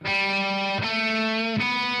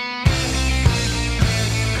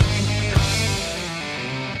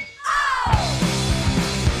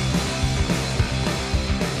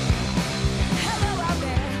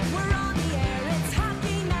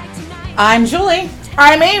I'm Julie.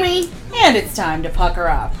 I'm Amy. And it's time to pucker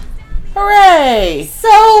up. Hooray!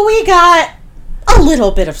 So we got a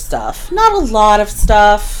little bit of stuff. Not a lot of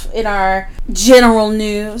stuff in our general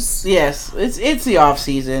news. Yes, it's the off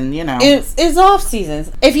season, you know. It's off season.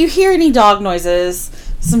 If you hear any dog noises,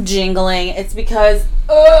 some jingling, it's because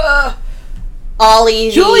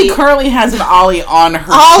Ollie. Julie currently has an Ollie on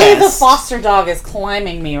her Ollie chest. the foster dog is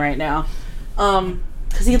climbing me right now.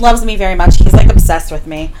 Because he loves me very much. He's like obsessed with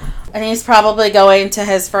me. And he's probably going to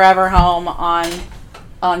his forever home on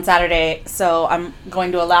Saturday, so I'm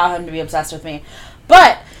going to allow him to be obsessed with me.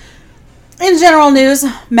 But in general news,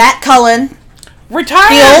 Matt Cullen,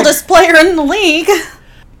 retired, the oldest player in the league.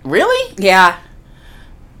 Really? Yeah.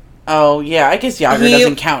 Oh yeah, I guess Yager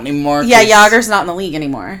doesn't count anymore. Yeah, Yager's not in the league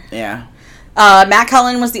anymore. Yeah. Matt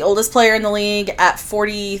Cullen was the oldest player in the league at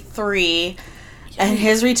 43, and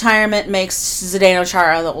his retirement makes Zdeno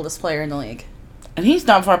Chara the oldest player in the league. And he's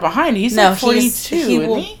not far behind. He's like 42, he isn't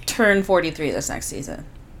will he? turn 43 this next season.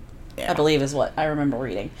 Yeah. I believe is what I remember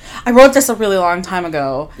reading. I wrote this a really long time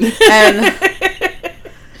ago. And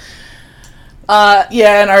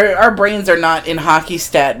yeah, and our brains are not in hockey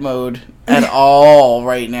stat mode at all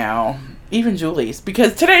right now. Even Julie's.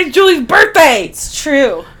 Because today's Julie's birthday! It's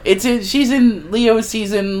true. She's in Leo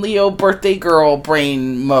season, Leo birthday girl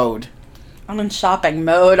brain mode. I'm in shopping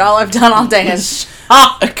mode. All I've done all day is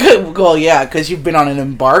shop. Well, yeah, because you've been on an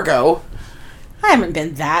embargo. I haven't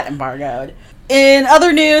been that embargoed. In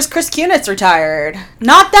other news, Chris Kunitz retired.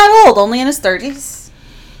 Not that old, only in his 30s.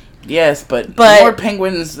 Yes, but the more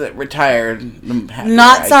Penguins that retired, the happier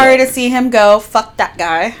not sorry to see him go. Fuck that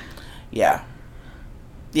guy. Yeah.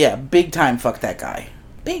 Yeah, big time fuck that guy.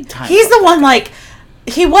 Big time. He's the one, like,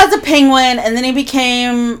 he was a Penguin, and then he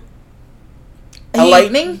became...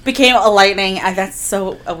 Lightning? Became a Lightning. That's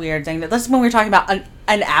so a weird thing. That's when we were talking about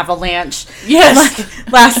an avalanche. Yes.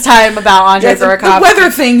 Like, last time about Andre Burakovsky. The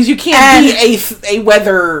weather things, you can't be a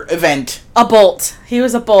weather event. A Bolt. He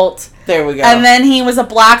was a Bolt. There we go. And then he was a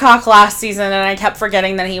Blackhawk last season, and I kept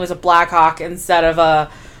forgetting that he was a Blackhawk instead of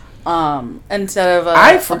a I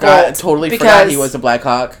totally forgot he was a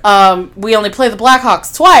Blackhawk. We only play the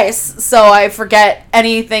Blackhawks twice, so I forget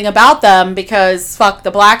anything about them because fuck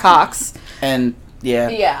the Blackhawks. And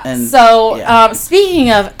yeah. And so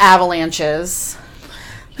speaking of avalanches,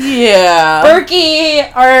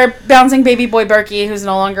 Berkey, our bouncing baby boy Berkey, who's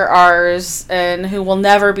no longer ours and who will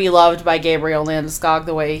never be loved by Gabriel Landeskog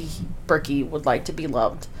the way Berkey would like to be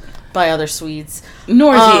loved by other Swedes.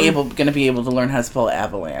 Nor is he going to be able to learn how to spell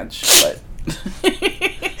avalanche, but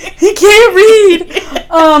he can't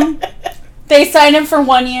read. They signed him for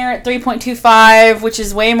 1 year at $3.25, which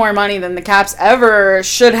is way more money than the Caps ever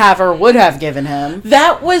should have or would have given him.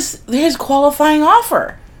 That was his qualifying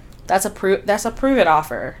offer. That's a prove it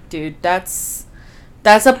offer, dude. That's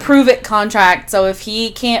a prove it contract. So if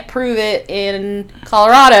he can't prove it in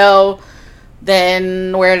Colorado,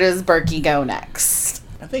 then where does Berkey go next?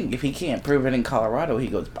 I think if he can't prove it in Colorado, he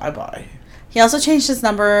goes bye-bye. He also changed his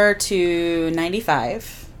number to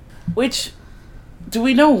 95. Which, do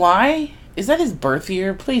we know why? Is that his birth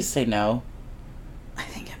year? Please say no. I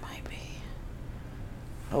think it might be.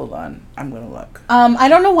 Hold on. I'm going to look. I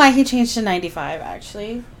don't know why he changed to 95,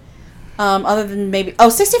 actually. Other than maybe...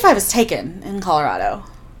 65 is taken in Colorado.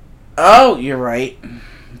 Oh, you're right.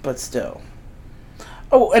 But still.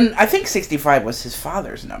 Oh, and I think 65 was his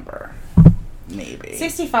father's number. Maybe.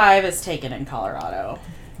 65 is taken in Colorado.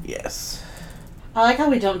 Yes. I like how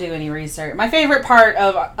we don't do any research. My favorite part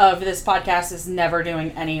of this podcast is never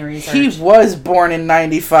doing any research. He was born in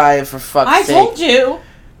 95, for fuck's sake. I told you.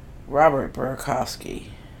 Robert Burakovsky.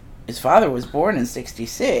 His father was born in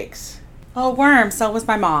 66. Oh, worm. So was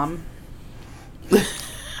my mom.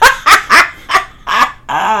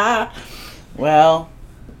 Well,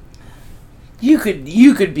 you could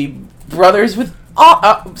be brothers with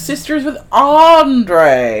sisters with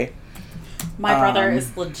Andre. My brother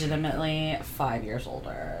is legitimately 5 years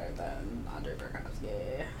older than Andre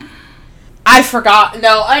Burakovsky. I forgot.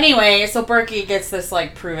 No, anyway, so Berkey gets this,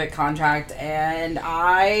 like, prove-it contract, and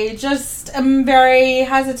I just am very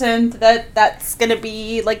hesitant that that's gonna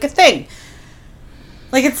be, like, a thing.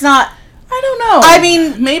 Like, it's not... I don't know. I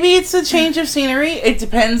mean... Maybe it's a change of scenery. It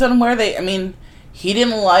depends on where he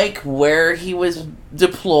didn't like where he was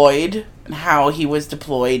deployed and how he was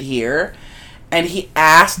deployed here. And he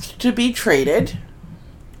asked to be traded.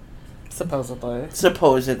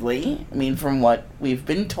 Supposedly. I mean, from what we've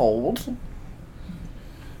been told.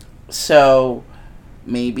 So,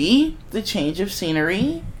 maybe the change of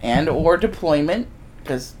scenery and or deployment,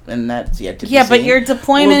 and that's yet to be seen. Yeah, but your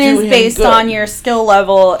deployment is based on your skill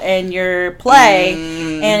level and your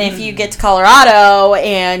play. And if you get to Colorado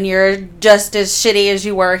and you're just as shitty as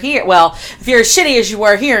you were here, well, if you're as shitty as you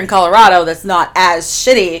were here in Colorado, that's not as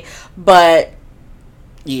shitty, but...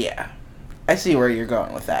 Yeah. I see where you're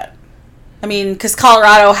going with that. I mean, because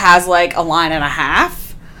Colorado has, like, a line and a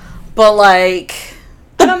half, but, like...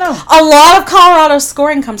 I don't know. A lot of Colorado's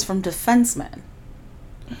scoring comes from defensemen.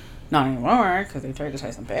 Not anymore, because they traded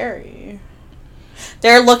Tyson Barrie.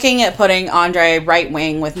 They're looking at putting Andre right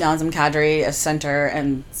wing with Nazem Kadri as center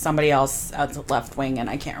and somebody else at the left wing, and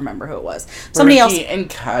I can't remember who it was. Somebody else and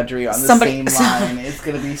Kadri on the same line. It's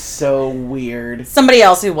going to be so weird. Somebody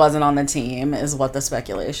else who wasn't on the team is what the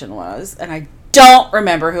speculation was, and I don't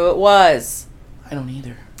remember who it was. I don't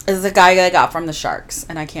either. It's the guy that got from the Sharks,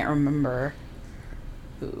 and I can't remember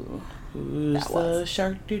Who's that was. the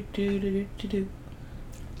shark? Do.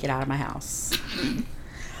 Get out of my house.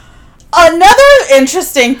 Another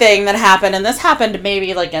interesting thing that happened, and this happened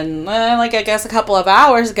maybe like I guess a couple of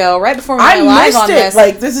hours ago, right before we went live on this.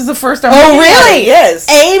 Like, this is the first time. Oh, really? Yes.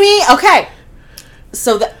 Amy? Okay.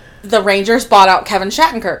 So the Rangers bought out Kevin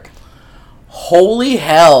Shattenkirk. Holy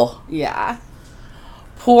hell. Yeah.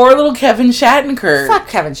 Poor little Kevin Shattenkirk. Fuck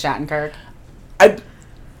Kevin Shattenkirk.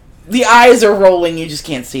 The eyes are rolling, you just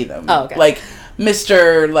can't see them. Oh, okay. Like,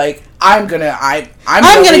 Mr. Like, I'm gonna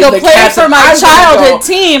go play for my childhood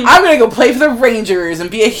team. I'm gonna go play for the Rangers and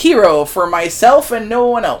be a hero for myself and no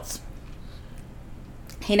one else.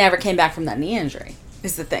 He never came back from that knee injury,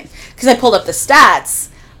 is the thing. Because I pulled up the stats,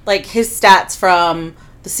 like his stats from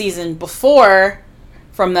the season before,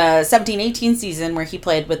 from the 17-18 season where he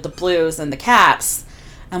played with the Blues and the Caps,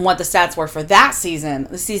 and what the stats were for that season.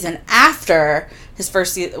 The season after his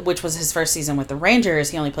first which was his first season with the Rangers,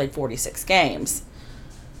 he only played 46 games.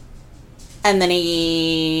 And then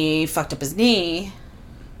he fucked up his knee.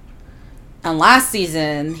 And last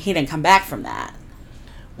season, he didn't come back from that.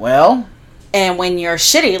 Well. And when you're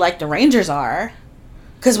shitty like the Rangers are,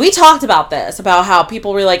 because we talked about this, about how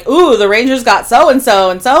people were like, ooh, the Rangers got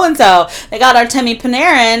so-and-so and so-and-so. They got Artemi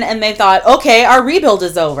Panarin, and they thought, okay, our rebuild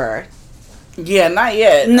is over. Yeah, not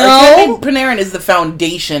yet. No. Artemi Panarin is the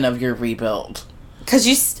foundation of your rebuild. Because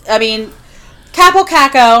Capo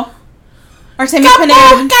Caco, Artemi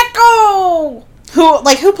Panarin. Caco!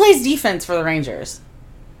 Who plays defense for the Rangers?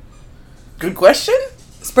 Good question.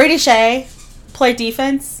 Does Brady Shea play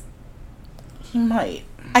defense? He might.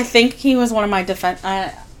 I think he was one of my defense.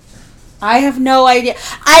 I have no idea.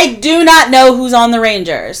 I do not know who's on the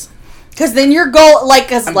Rangers. Because then your goal, like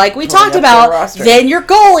we talked about, then your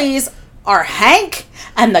goalies are Hank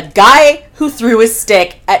and the guy who threw his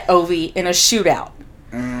stick at Ovi in a shootout.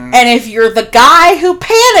 And if you're the guy who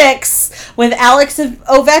panics with Alex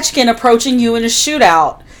Ovechkin approaching you in a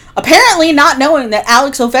shootout, apparently not knowing that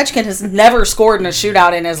Alex Ovechkin has never scored in a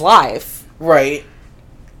shootout in his life. Right.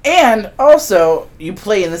 And also, you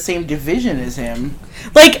play in the same division as him.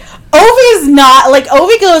 Like, Ovi's not... Like,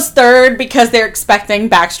 Ovi goes third because they're expecting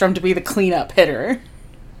Backstrom to be the cleanup hitter.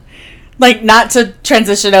 Like, not to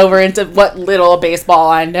transition over into what little baseball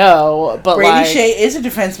I know, but Brady Shea is a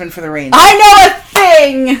defenseman for the Rangers. I know a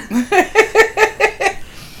thing!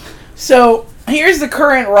 So, here's the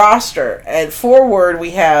current roster. At forward,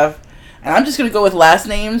 we have... And I'm just going to go with last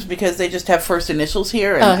names because they just have first initials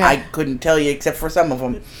here, and okay. I couldn't tell you except for some of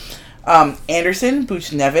them. Anderson,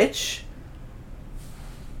 Buchnevich.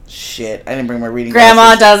 Shit, I didn't bring my reading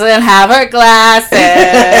Grandma glasses. doesn't have her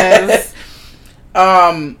glasses.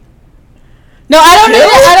 No,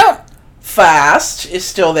 I don't. Fast is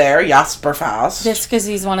still there. Jasper Fast. Just because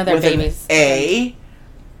he's one of their with babies. An A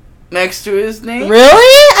next to his name. Really?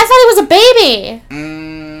 I thought he was a baby.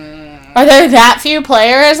 Are there that few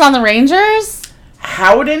players on the Rangers?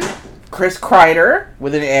 Howden, Chris Kreider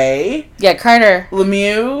with an A. Yeah, Kreider.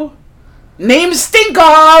 Lemieux. Name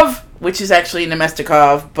Stinkov, which is actually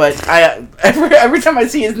Nemestikov, but every time I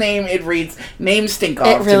see his name, it reads Name Stinkov.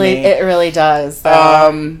 It really does.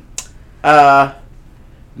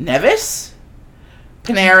 Nevis?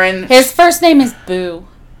 Panarin. His first name is Boo.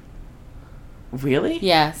 Really?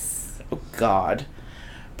 Yes. Oh, God.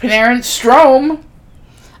 Panarin. Strome.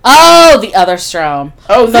 Oh, the other Strome.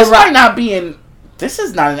 Oh, this might not be in... This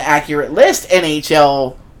is not an accurate list,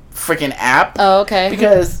 NHL freaking app. Oh, okay.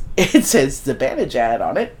 Because it says Zibanejad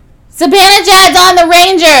on it. Zibanejad's on the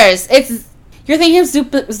Rangers! You're thinking of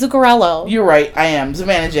Zuccarello. You're right, I am.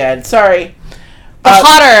 Zibanejad. Sorry. The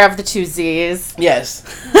hotter of the two Z's. Yes.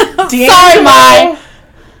 Sorry, Mai.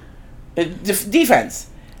 Defense.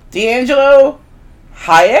 D'Angelo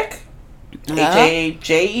Hayek.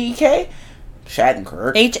 H-A-J-E-K.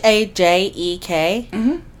 Shattenkirk. H-A-J-E-K.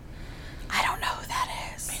 Mm-hmm. I don't know who that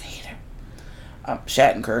is. Me neither.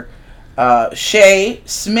 Shattenkirk. Shea,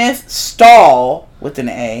 Smith, Stahl, with an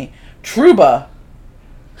A. Trouba.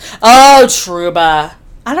 Oh, Trouba.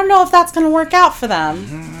 I don't know if that's going to work out for them.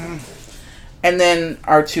 Mm-hmm. And then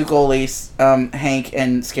our 2 goalies, Hank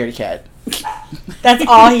and Scaredy Cat. That's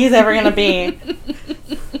all he's ever going to be.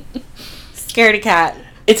 Scaredy Cat.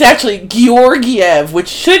 It's actually Georgiev, which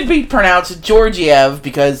should be pronounced Georgiev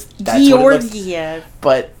because that's Georgiev.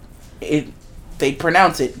 What it looks, but they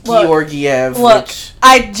pronounce it Georgiev. Look, which,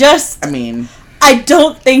 I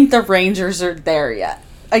don't think the Rangers are there yet.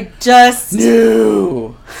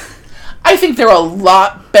 No. I think they're a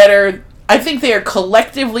lot better. I think they are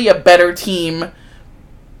collectively a better team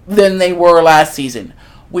than they were last season,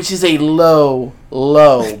 which is a low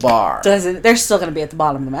bar. They're still going to be at the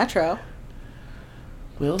bottom of the Metro.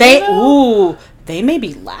 Will they may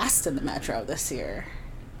be last in the Metro this year.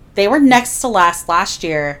 They were next to last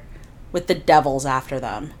year with the Devils after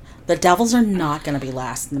them. The Devils are not going to be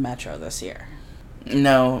last in the Metro this year.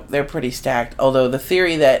 No, they're pretty stacked. Although the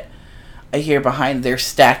theory that I hear behind their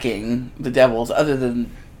stacking the Devils, other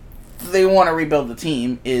than they want to rebuild the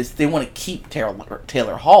team, is they want to keep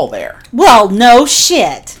Taylor Hall there. Well, no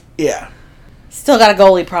shit. Yeah. Still got a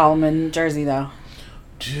goalie problem in Jersey, though.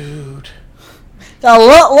 Dude. A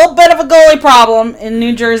little bit of a goalie problem in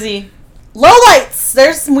New Jersey. Lowlights.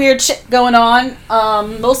 There's some weird shit going on.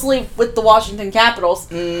 Mostly with the Washington Capitals.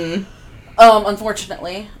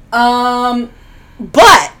 Unfortunately.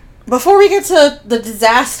 But before we get to the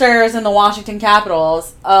disasters in the Washington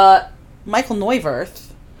Capitals, Michael Neuwirth.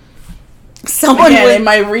 In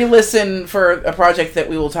my re-listen for a project that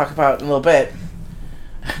we will talk about in a little bit,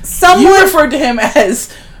 you referred to him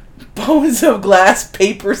as Bones of Glass,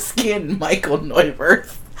 Paper Skin Michael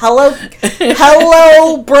Neuwirth. Hello,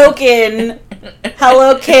 broken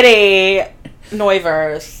Hello Kitty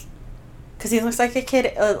Neuwirth. Because he looks like a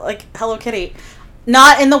kid, like Hello Kitty.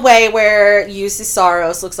 Not in the way where Jussi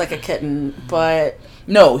Saros looks like a kitten, but...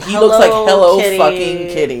 No, he looks like Hello fucking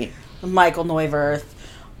Kitty. Michael Neuwirth.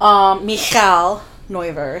 Michael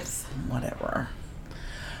Neuwirth. Whatever.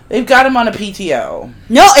 They've got him on a PTO.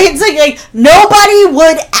 No, it's like nobody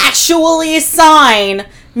would actually sign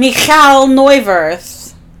Michael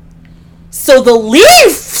Neuwirth. So the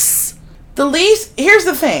Leafs... Here's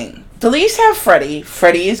the thing. The Leafs have Freddie.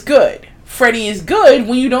 Freddie is good. Freddie is good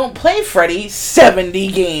when you don't play Freddie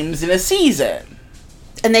 70 games in a season.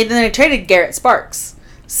 And then they traded Garrett Sparks.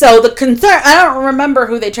 So the concern... I don't remember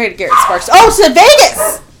who they traded Garrett Sparks. Oh, to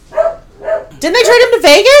Vegas! Didn't they trade him to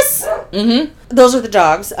Vegas? Mm-hmm. Those are the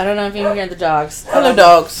dogs. I don't know if you can hear the dogs. Hello,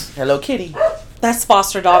 dogs. Hello, Kitty. That's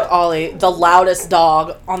foster dog Ollie, the loudest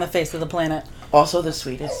dog on the face of the planet. Also the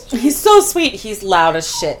sweetest. He's so sweet. He's loud as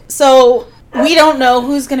shit. So we don't know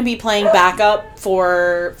who's going to be playing backup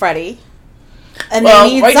for Freddie. And they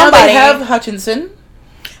need right somebody. Now they have Hutchinson.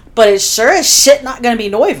 But it's sure as shit not going to be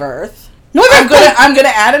Neuwirth. I'm gonna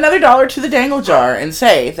add another $1 to the Dangle jar and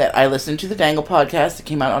say that I listened to the Dangle podcast that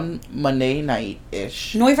came out on Monday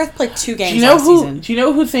night-ish. Neuwirth played 2 games last season. Do you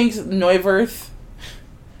know who thinks Neuwirth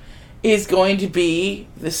is going to be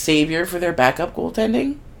the savior for their backup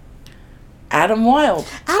goaltending? Adam Wilde.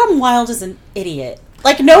 Adam Wilde is an idiot.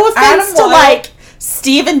 Like, no offense to, like,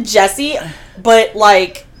 Steve and Jesse, but,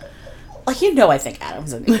 like, I think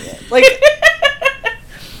Adam's an idiot. Like...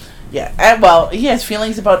 Yeah, well, he has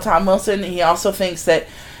feelings about Tom Wilson. He also thinks that,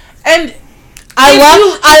 and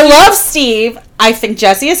I love Steve. I think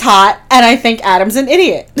Jesse is hot, and I think Adam's an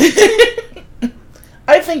idiot.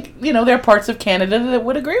 I think there are parts of Canada that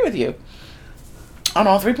would agree with you on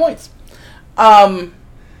all 3 points. But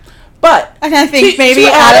and I think maybe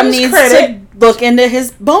Adam needs to look into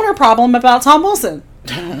his boner problem about Tom Wilson.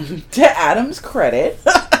 To Adam's credit,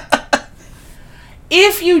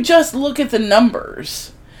 if you just look at the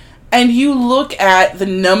numbers. And you look at the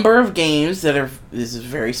number of games this is a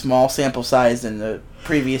very small sample size in the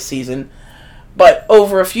previous season, but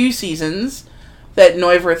over a few seasons that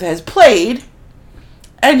Neuwirth has played,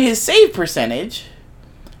 and his save percentage,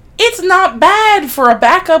 it's not bad for a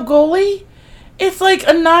backup goalie. It's like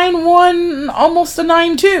a 9-1, almost a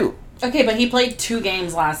 9-2. Okay, but he played 2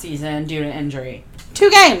 games last season due to injury. 2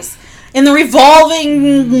 games. In the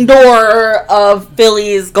revolving door of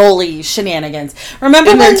Philly's goalie shenanigans.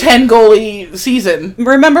 Remember their 10 goalie season.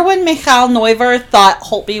 Remember when Michael Neuwirth thought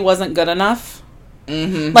Holtby wasn't good enough?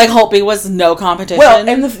 Mm-hmm. Like Holtby was no competition. Well,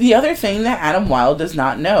 and the other thing that Adam Wilde does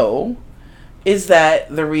not know is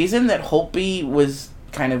that the reason that Holtby was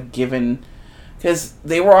kind of given... Because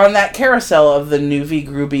they were on that carousel of the Nuvi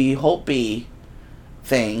Gruby Holtby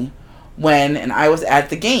thing and I was at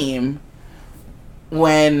the game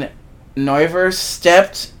when... Neuwirth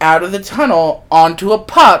stepped out of the tunnel onto a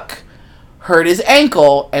puck, hurt his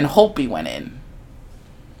ankle, and Holtby went in.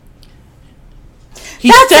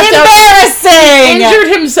 That's embarrassing!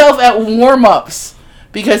 Injured himself at warm-ups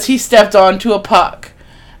because he stepped onto a puck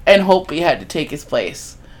and Holtby had to take his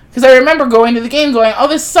place. Because I remember going to the game going, oh,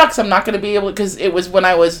 this sucks. I'm not going to be able... Because it was when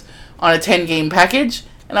I was on a 10-game package.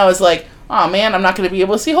 And I was like, oh, man, I'm not going to be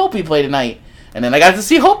able to see Holtby play tonight. And then I got to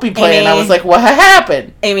see Holtby play, and I was like, what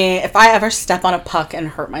happened? Amy, if I ever step on a puck and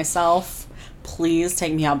hurt myself, please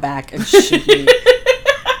take me out back and shoot me.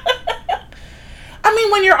 I mean,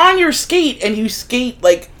 when you're on your skate and you skate,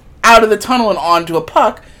 like, out of the tunnel and onto a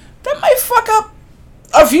puck, that might fuck up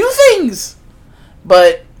a few things.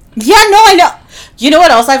 But... Yeah, no, I know. You know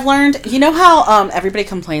what else I've learned? You know how everybody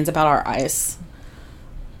complains about our ice?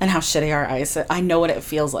 And how shitty our ice is? I know what it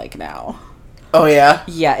feels like now. Oh, yeah?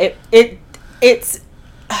 Yeah, it's...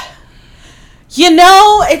 You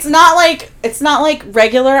know, it's not like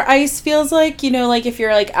regular ice feels like, you know, like if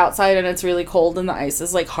you're like outside and it's really cold and the ice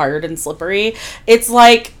is like hard and slippery. It's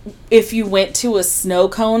like if you went to a snow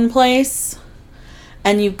cone place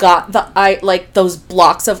and you got the like those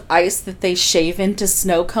blocks of ice that they shave into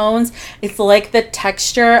snow cones. It's like the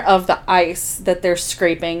texture of the ice that they're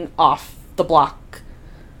scraping off the block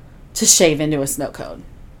to shave into a snow cone.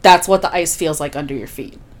 That's what the ice feels like under your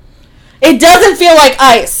feet. It doesn't feel like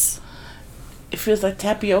ice. It feels like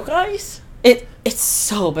tapioca ice? It's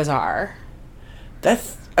so bizarre. I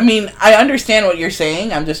mean, I understand what you're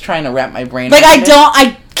saying. I'm just trying to wrap my brain like, around it.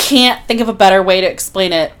 I can't think of a better way to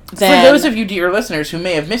explain it than... For those of you dear listeners who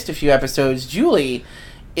may have missed a few episodes, Julie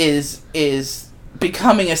is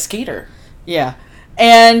becoming a skater. Yeah.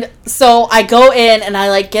 And so I go in and I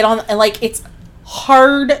like get on and like it's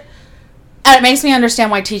hard, and it makes me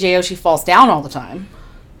understand why TJ Oshie falls down all the time.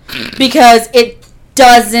 Because it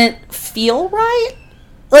doesn't feel right.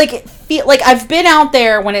 Like I've been out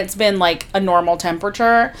there when it's been like a normal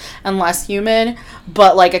temperature and less humid,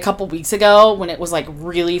 but like a couple weeks ago when it was like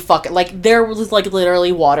really fucking like there was like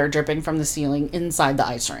literally water dripping from the ceiling inside the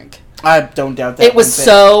ice rink. I don't doubt that. It was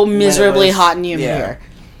so miserably hot and humid here.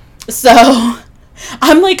 So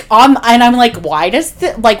I'm like why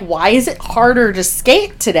is it harder to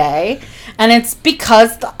skate today? And it's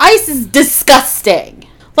because the ice is disgusting.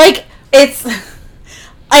 Like it's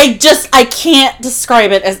I can't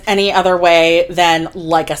describe it as any other way than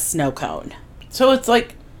like a snow cone. So it's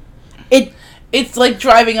like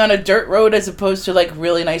driving on a dirt road as opposed to like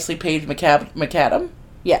really nicely paved macadam?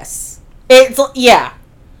 Yes. Yeah,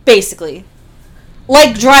 basically.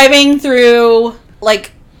 Like driving through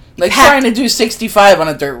like trying to do 65 on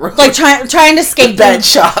a dirt road. Like trying to skate bad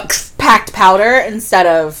shocks. Packed powder instead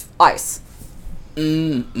of ice.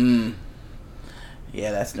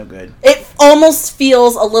 Yeah, that's no good. It almost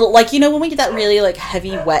feels a little like, you know, when we get that really like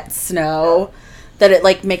heavy wet snow that it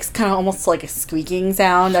like makes kind of almost like a squeaking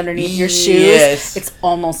sound underneath your shoes. Yes. It's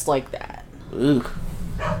almost like that. Ooh.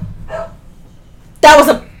 That was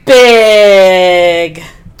a big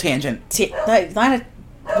tangent.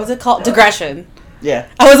 What's it called? Digression. Yeah.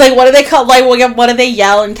 I was like, what do they call? Like, what do they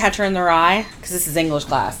yell in Catcher in the Rye? Because this is English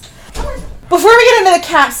class. Before we get into the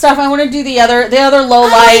cat stuff, I want to do the other low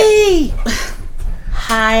light.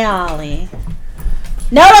 Hi, Ollie.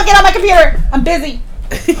 No, don't get on my computer. I'm busy.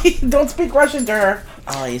 Don't speak Russian to her.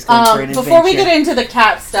 Ollie's going for an adventure. Before we get into the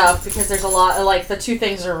cat stuff, because there's a lot of, like, the two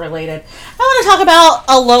things are related, I want to talk about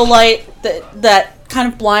a low light that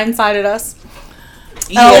kind of blindsided us.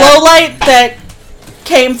 Yeah. A low light that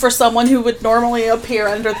came for someone who would normally appear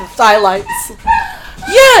under the highlights.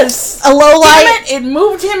 Yes! A low light. It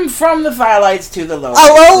moved him from the highlights to the low light.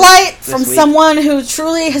 A low light from someone who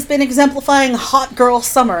truly has been exemplifying hot girl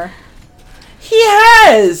summer. He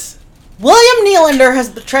has! William Nylander has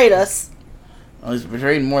betrayed us. Well, he's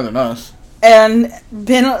betrayed more than us. And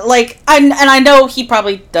been, like, I know he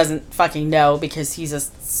probably doesn't fucking know because he's a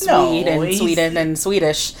Swede and Sweden and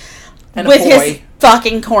Swedish. And with his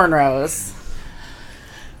fucking cornrows.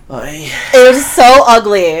 Oy. It was so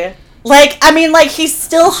ugly. Like, I mean, like, he's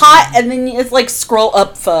still hot, and then it's, like, scroll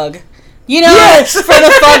up fug. You know, yes! For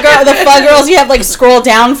the fug girls, you have, like, scroll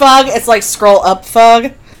down fug. It's, like, scroll up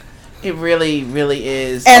fug. It really, really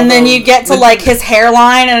is. And then you get to, like, his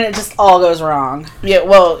hairline, and it just all goes wrong. Yeah,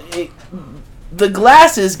 well, the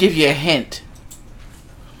glasses give you a hint.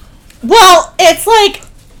 Well, it's, like,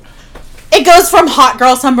 it goes from hot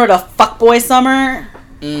girl summer to fuckboy summer.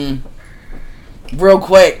 Real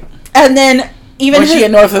quick. And then... Even she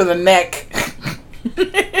north of the neck.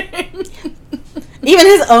 Even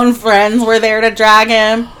his own friends were there to drag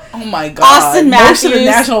him. Oh my god. Austin Matthews. Most of the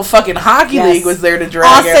National fucking Hockey League was there to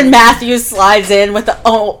drag him. Austin Matthews slides in with the,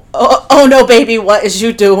 oh no baby, what is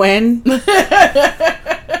you doing?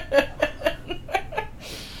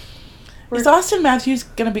 Is Austin Matthews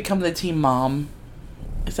going to become the team mom?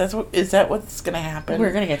 Is that what's gonna happen?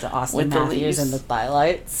 We're gonna get to Austin with the Matthews leaves? and the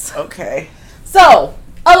Thigh-Lights. Okay. So,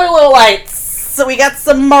 other little lights. So we got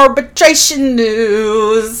some arbitration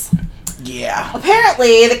news. Yeah.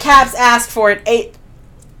 Apparently, the Caps asked for an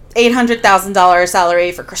 $800,000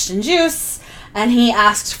 salary for Christian Juice, and he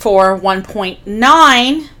asked for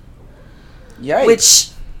 1.9, Yikes. which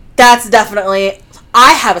that's definitely.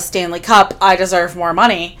 I have a Stanley Cup. I deserve more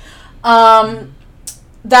money.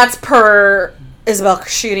 That's per Isabel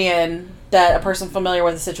Kashudian, that a person familiar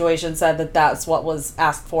with the situation said that that's what was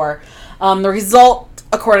asked for. The result,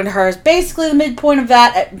 according to her, is basically the midpoint of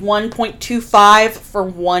that at 1.25 for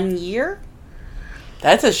 1 year.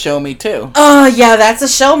 That's a show me too. Yeah, that's a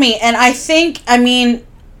show me. And I mean,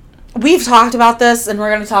 we've talked about this, and we're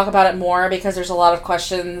going to talk about it more because there's a lot of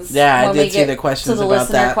questions. Yeah, I when did we see get the questions to the about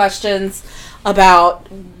listener that. questions about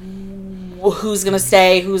who's going to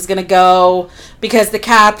stay, who's going to go, because the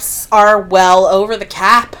Caps are well over the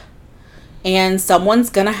cap, and someone's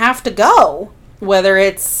going to have to go, whether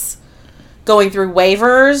it's going through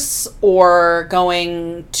waivers or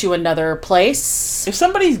going to another place. If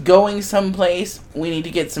somebody's going someplace, we need to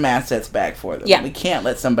get some assets back for them. Yeah. We can't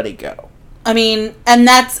let somebody go. I mean, and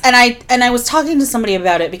I was talking to somebody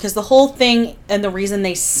about it because the whole thing and the reason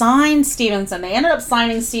they signed Stevenson, they ended up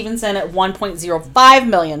signing Stevenson at $1.05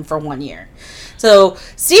 million for 1 year. So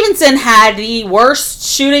Stevenson had the worst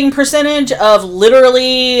shooting percentage of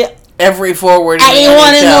literally Every forward.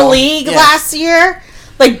 anyone in the NHL. league Yes. last year.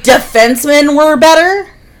 Like, defensemen were better.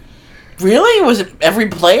 Really? Was it every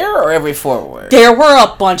player or every forward? There were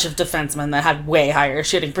a bunch of defensemen that had way higher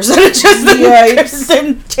shooting percentages Yikes.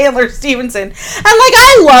 than Chandler Stevenson. And,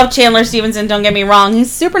 I love Chandler Stevenson, don't get me wrong. He's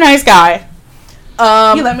a super nice guy.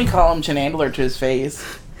 He let me call him Chenandler to his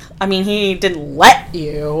face. I mean, he didn't let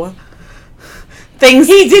you. Things...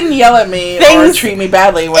 He didn't yell at me or treat me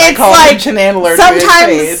badly when I It's called like him Chenandler to his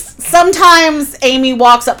face. Sometimes Amy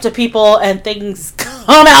walks up to people and things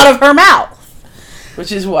come out of her mouth.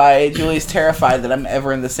 Which is why Julie's terrified that I'm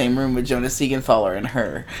ever in the same room with Jonas Siegenthaler and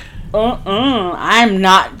her. I'm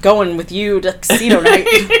not going with you to casino night.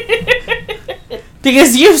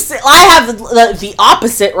 Because I have the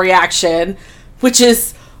opposite reaction, which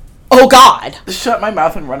is, oh God. Shut my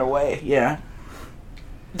mouth and run away. Yeah.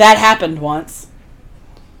 That happened once.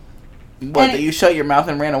 What, And that you shut your mouth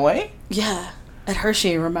and ran away? Yeah. At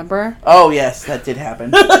Hershey, remember? Oh, yes, that did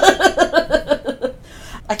happen.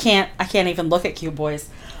 I can't even look at Cube Boys.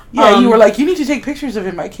 Yeah, you were like, you need to take pictures of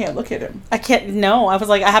him. I can't look at him. I can't, no. I was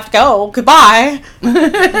like, I have to go. Goodbye.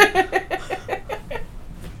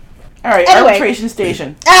 All right, Anyway. arbitration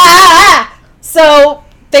station. So,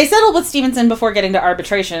 they settled with Stevenson before getting to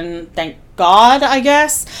arbitration. Thank God, I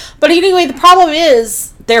guess. But anyway, the problem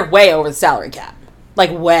is, they're way over the salary cap.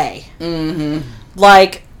 Like, way. Mm-hmm.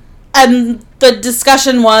 Like, and the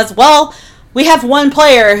discussion was, well, we have one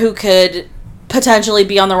player who could potentially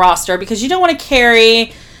be on the roster because you don't want to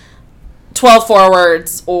carry 12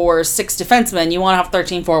 forwards or 6 defensemen. You want to have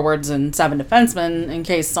 13 forwards and 7 defensemen in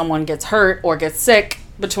case someone gets hurt or gets sick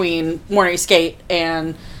between morning skate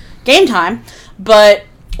and game time. But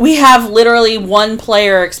we have literally one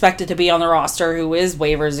player expected to be on the roster who is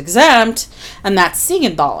waivers exempt, and that's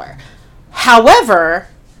Siegenthaler. However,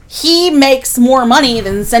 he makes more money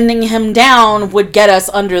than sending him down would get us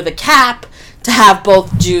under the cap to have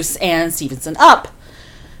both Juice and Stevenson up.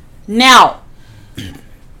 Now,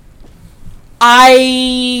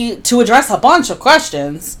 to address a bunch of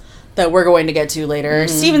questions that we're going to get to later,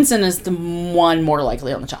 Stevenson is the one more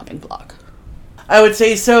likely on the chopping block. I would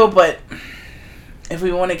say so, but if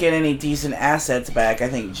we want to get any decent assets back, I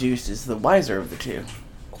think Juice is the wiser of the two.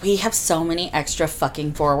 We have so many extra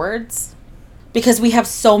fucking forwards because we have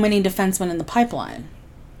so many defensemen in the pipeline.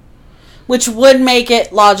 Which would make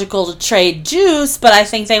it logical to trade Juice, but I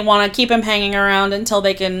think they want to keep him hanging around until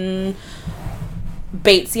they can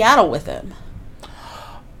bait Seattle with him.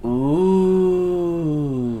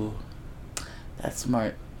 Ooh. That's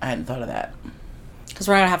smart. I hadn't thought of that. Because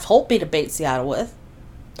we're going to have Holtby to bait Seattle with.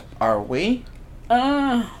 Are we?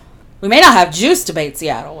 We may not have Juice to bait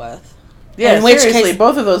Seattle with. Yeah, In which seriously, case-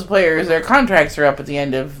 both of those players, their contracts are up at the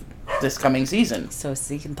end of this coming season. So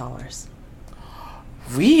Siegenthaler's.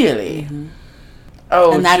 Really? Mm-hmm.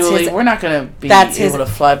 Oh, And that's Julie, his- we're not going to be that's able his-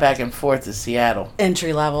 to fly back and forth to Seattle.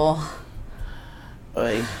 Entry level.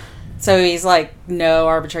 Oy. So he's like, no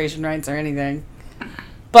arbitration rights or anything.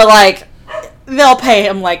 But like, they'll pay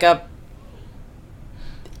him like a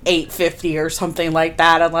 $850 or something like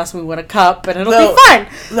that unless we win a cup, and it'll be fine.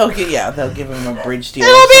 They'll give him a bridge deal.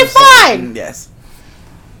 It'll of be some sort. fine. Yes.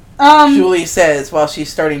 Um, Julie says while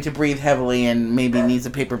she's starting to breathe heavily and maybe needs a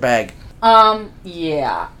paper bag.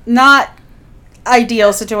 Yeah. Not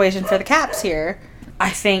ideal situation for the Caps here. I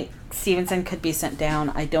think Stevenson could be sent down.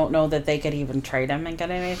 I don't know that they could even trade him and get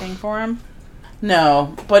anything for him.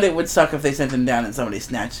 No, but it would suck if they sent him down and somebody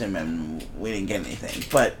snatched him and we didn't get anything.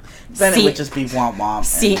 But then it would just be womp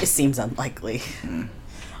womp. It seems unlikely.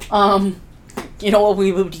 You know what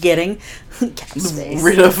we would be getting?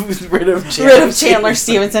 Rid of Chandler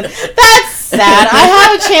Stevenson. That's sad. I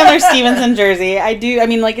have a Chandler Stevenson jersey. I do. I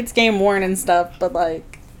mean, like, it's game worn and stuff, but,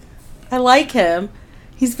 like, I like him.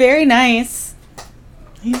 He's very nice.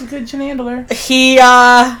 He's a good chandler. He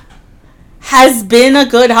has been a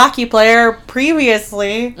good hockey player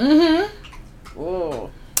previously. Mm-hmm. Whoa.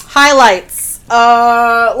 Highlights.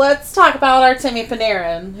 Let's talk about Artemi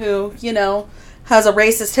Panarin, who, you know, has a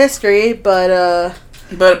racist history, but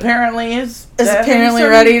apparently is apparently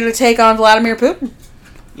ready to take on Vladimir Putin.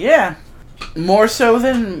 Yeah. More so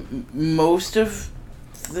than most of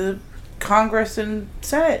the Congress and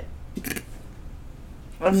Senate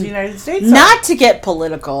of the United States. Not to get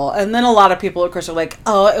political, and then a lot of people, of course, are like,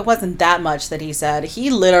 oh, it wasn't that much that he said. He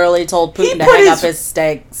literally told Putin to hang up his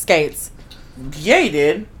skates. Yeah, he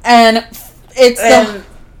did. And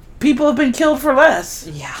people have been killed for less.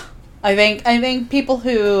 Yeah. I think people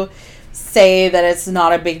who say that it's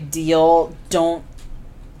not a big deal don't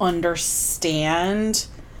understand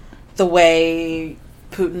the way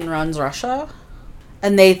Putin runs Russia.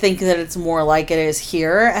 And they think that it's more like it is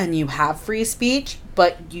here and you have free speech,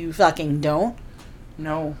 but you fucking don't.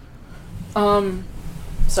 No.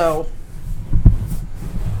 So.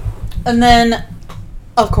 And then,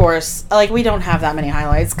 of course, like, we don't have that many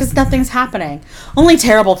highlights because nothing's happening. Only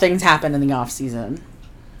terrible things happen in the off season.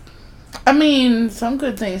 I mean, some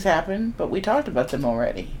good things happen, but we talked about them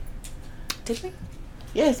already. Did we?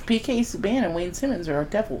 Yes, PK Subban and Wayne Simmons are our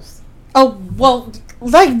Devils. Oh, well,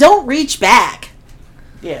 like, don't reach back.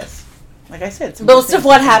 Yes. Like I said, most of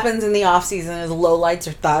what happens in the off season is lowlights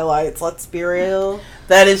or highlights, let's be real.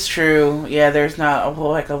 That is true. Yeah, there's not a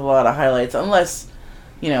whole heck of a lot of highlights, unless,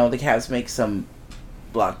 you know, the Cavs make some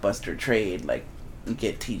blockbuster trade, like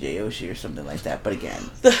get TJ Oshie or something like that. But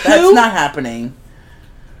again, that's not happening.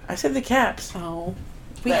 I said the Caps. Oh.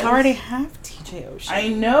 We already have TJ Oshie. I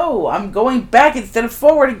know. I'm going back instead of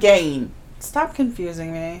forward again. Stop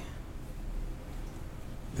confusing me.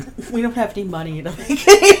 We don't have any money to make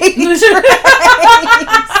any trades.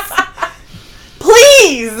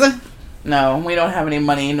 Please! No, we don't have any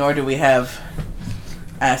money, nor do we have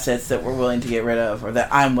assets that we're willing to get rid of, or that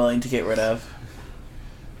I'm willing to get rid of.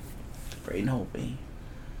 Braden Holtby.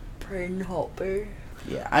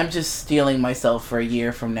 Yeah, I'm just stealing myself for a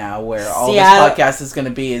year from now, where all this podcast is going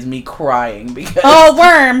to be is me crying because... Oh,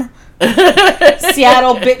 worm!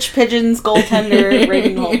 Seattle bitch pigeons goaltender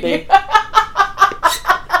Braden Holtby.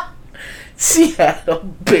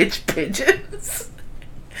 Seattle bitch pigeons.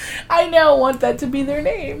 I now want that to be their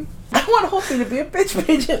name. I want Holtby to be a bitch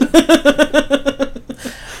pigeon.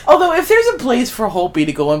 Although, if there's a place for Holtby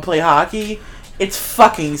to go and play hockey, it's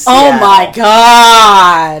fucking Seattle. Oh my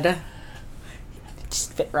god.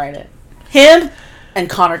 Just fit right in. Him and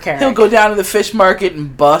Connor Carrick. He'll go down to the fish market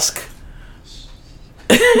and busk.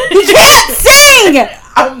 You can't sing!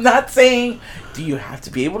 I'm not saying... Do you have to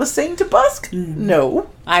be able to sing to busk? No.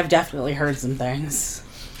 I've definitely heard some things.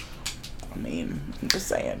 I mean, I'm just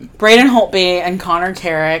saying. Braden Holtby and Connor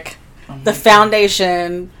Carrick, the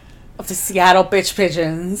foundation of the Seattle bitch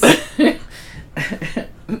pigeons.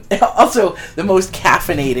 Also, the most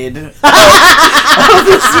caffeinated of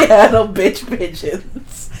the Seattle bitch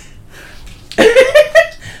pigeons.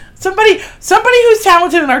 Somebody who's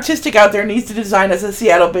talented and artistic out there needs to design us a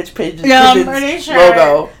Seattle bitch pigeons I'm pretty sure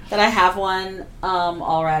logo. That I have one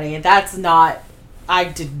already. That's not. I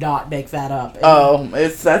did not make that up.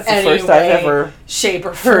 That's the first I've ever shape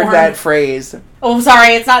or form. heard that phrase. Oh,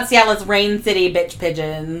 sorry, it's not Seattle. It's Rain City bitch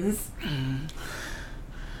pigeons.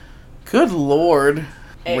 Good Lord,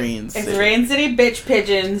 Rain City. It's Rain City bitch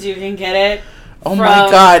pigeons. You can get it. Oh my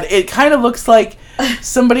God! It kind of looks like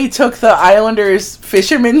somebody took the Islanders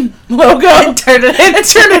fisherman logo and turned it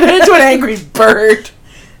into an angry bird.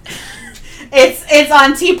 It's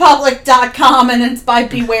on tpublic.com and it's by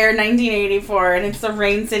Beware 1984 and it's the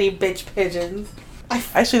Rain City bitch pigeons.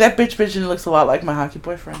 Actually, that bitch pigeon looks a lot like my hockey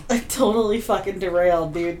boyfriend. I totally fucking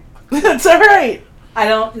derailed, dude. That's alright. I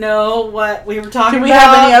don't know what we were talking about. Do we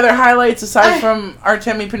have any other highlights aside from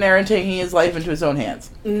Artemi Panarin taking his life into his own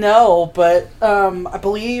hands? No, but I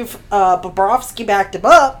believe Bobrovsky backed him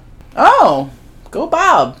up. Oh, go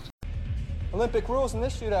Bob. Olympic rules in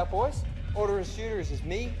this shootout, boys. Order of shooters is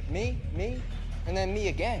me, and then me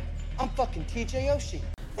again. I'm fucking TJ Oshie.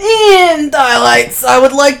 And highlights, I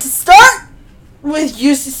would like to start with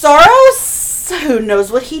Juuse Saros. Who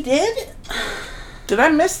knows what he did? Did I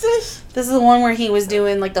miss this? This is the one where he was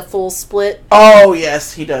doing, like, the full split. Oh,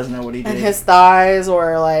 yes. He does know what he did. And his thighs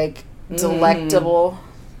were, like, delectable.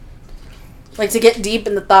 Like, to get deep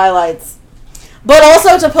in the thigh lights. But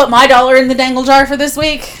also to put my dollar in the dangle jar for this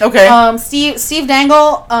week. Okay. Steve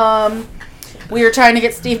Dangle, we were trying to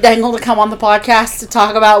get Steve Dangle to come on the podcast to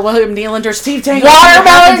talk about William Nylander's Steve Dangle,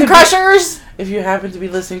 Watermelon Crushers. If you happen to be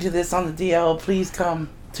listening to this on the DL, please come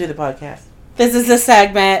to the podcast. This is the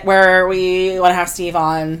segment where we want to have Steve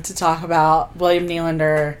on to talk about William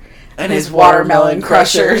Nylander and his Watermelon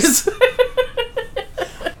Crushers.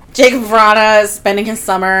 Jacob Vrana is spending his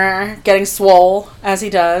summer getting swole, as he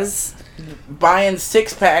does. Buying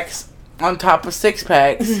 6-packs on top of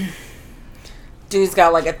 6-packs. Dude's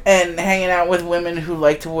got like a... And hanging out with women who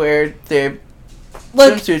like to wear their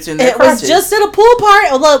swimsuits in their crotches. It was just at a pool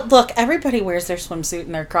party. Look, everybody wears their swimsuit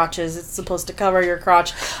in their crotches. It's supposed to cover your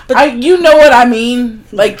crotch. But you know what I mean?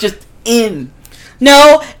 Like, just in.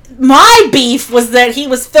 No, my beef was that he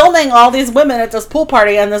was filming all these women at this pool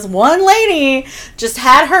party, and this one lady just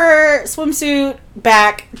had her swimsuit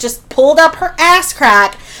back, just pulled up her ass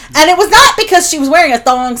crack, and it was not because she was wearing a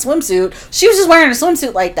thong swimsuit. She was just wearing a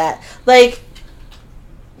swimsuit like that. Like,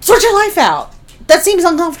 sort your life out. That seems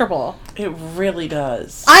uncomfortable. It really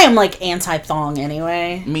does. I am, like, anti-thong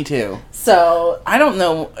anyway. Me too. So I don't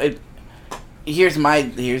know. Here's my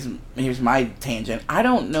tangent. I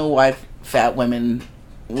don't know why fat women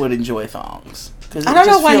would enjoy thongs. Because I don't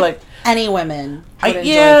know why any women would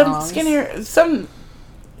enjoy thongs.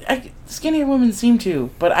 Skinnier women seem to,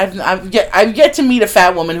 but I've yet to meet a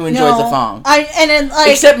fat woman who enjoys a thong.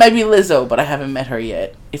 Except maybe Lizzo, but I haven't met her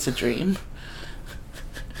yet. It's a dream.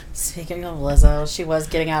 Speaking of Lizzo, she was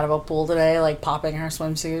getting out of a pool today, like popping her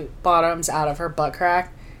swimsuit bottoms out of her butt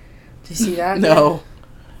crack. Did you see that? No.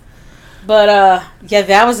 But yeah,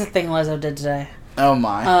 that was the thing Lizzo did today. Oh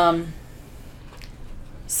my.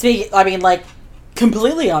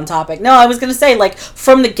 Completely on topic. No, I was gonna say, like,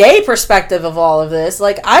 from the gay perspective of all of this,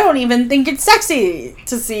 like, I don't even think it's sexy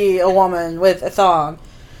to see a woman with a thong.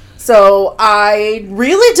 So I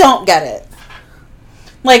really don't get it.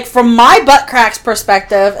 Like, from my butt crack's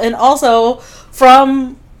perspective, and also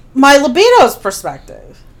from my libido's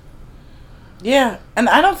perspective. Yeah, and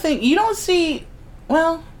I don't think, you don't see,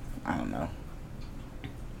 well, I don't know.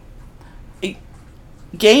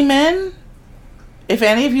 Gay men, if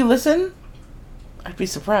any of you listen, I'd be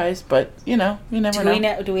surprised, but, you know, you never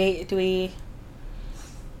know. Do we...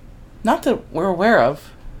 Not that we're aware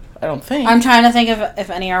of, I don't think. I'm trying to think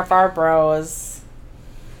if any of our bros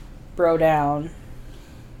bro down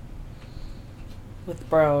with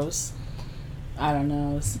bros. I don't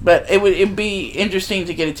know. But it'd be interesting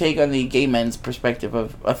to get a take on the gay men's perspective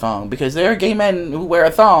of a thong, because there are gay men who wear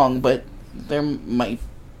a thong, but there might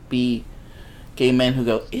be gay men who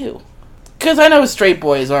go, ew. Because I know straight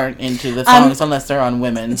boys aren't into the thongs unless they're on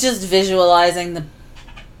women. Just visualizing the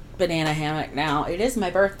banana hammock now. It is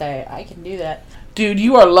my birthday. I can do that. Dude,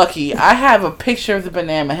 you are lucky. I have a picture of the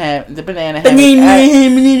banana hammock. The banana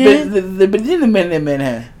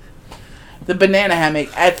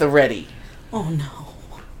hammock at the ready. Oh no.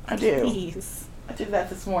 I do. Please. I did that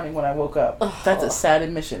this morning when I woke up. Oh. That's a sad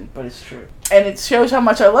admission, but it's true. And it shows how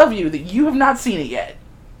much I love you that you have not seen it yet.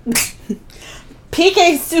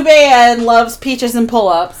 PK Subban loves peaches and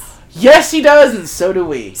pull-ups. Yes, he does, and so do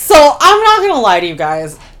we. So, I'm not going to lie to you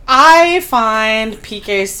guys. I find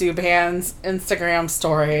PK Subban's Instagram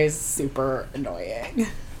stories super annoying.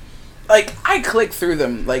 Like, I click through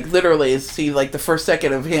them, like, literally, see, like, the first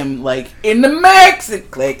second of him, like, in the max,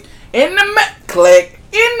 and click, in the max, click,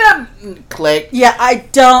 in the, click. Yeah, I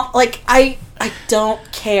don't, like, I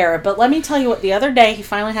don't care. But let me tell you what, the other day, he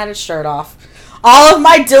finally had his shirt off. All of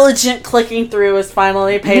my diligent clicking through is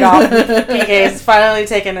finally paid off. PK's finally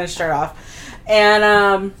taken his shirt off.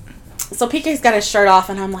 And, so PK's got his shirt off,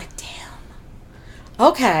 and I'm like, damn.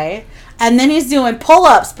 Okay. And then he's doing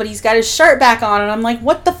pull-ups, but he's got his shirt back on, and I'm like,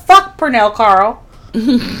 what the fuck, Pernell Carl? Do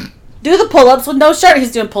the pull-ups with no shirt.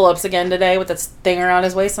 He's doing pull-ups again today with this thing around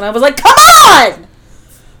his waist, and I was like, come on!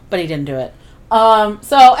 But he didn't do it.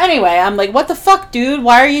 So anyway, I'm like, what the fuck, dude?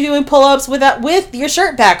 Why are you doing pull-ups with your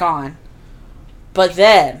shirt back on? But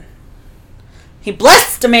then, he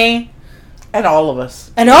blessed me. And all of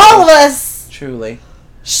us. And all of us. Truly.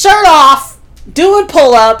 Shirt off, doing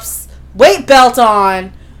pull-ups, weight belt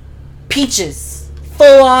on, peaches.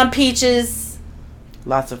 Full-on peaches.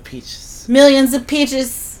 Lots of peaches. Millions of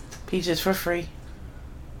peaches. Peaches for free.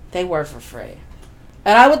 They were for free.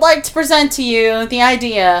 And I would like to present to you the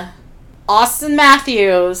idea, Austin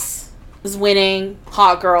Matthews is winning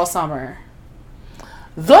Hot Girl Summer.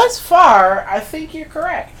 Thus far, I think you're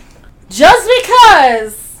correct. Just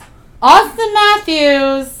because Austin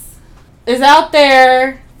Matthews is out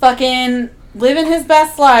there fucking living his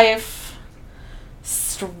best life,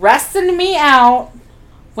 stressing me out,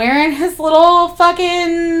 wearing his little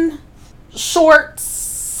fucking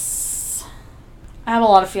shorts. I have a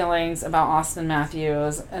lot of feelings about Austin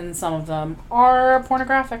Matthews, and some of them are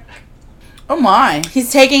pornographic. Oh my.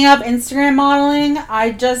 He's taking up Instagram modeling. I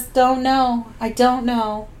just don't know. I don't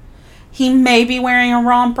know. He may be wearing a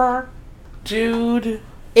romper. Dude.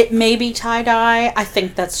 It may be tie-dye. I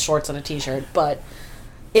think that's shorts and a t-shirt, but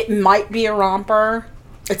it might be a romper.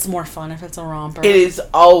 It's more fun if it's a romper. It is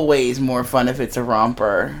always more fun if it's a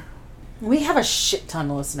romper. We have a shit ton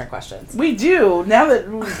of listener questions. We do. Now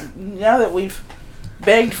that we've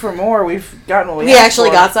begged for more, we've gotten what we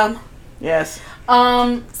actually got some. Yes.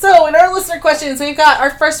 So in our listener questions, we've got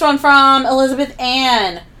our first one from Elizabeth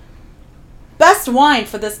Ann. Best wine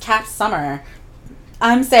for this Cap summer.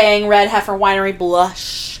 I'm saying Red Heifer Winery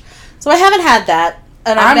Blush. So I haven't had that.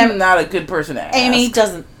 And I'm not a good person to ask. Amy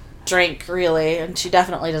doesn't drink, really, and she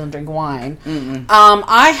definitely doesn't drink wine. Mm-mm.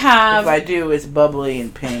 I have... If I do, it's bubbly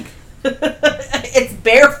and pink. It's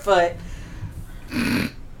Barefoot.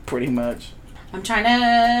 Pretty much. I'm trying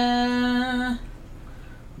to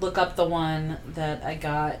look up the one that I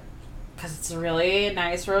got, because it's a really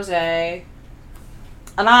nice rosé.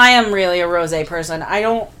 And I am really a rosé person. I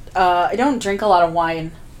don't drink a lot of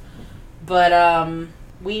wine, but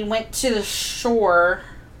we went to the shore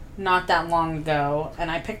not that long ago,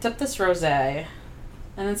 and I picked up this rosé,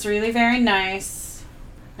 and it's really very nice,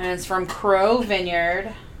 and it's from Crow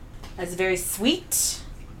Vineyard. It's very sweet.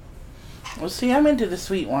 Well, see, I'm into the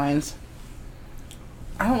sweet wines.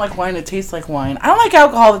 I don't like wine that tastes like wine. I don't like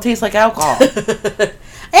alcohol that tastes like alcohol.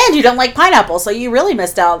 And you don't like pineapple, so you really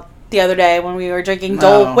missed out the other day when we were drinking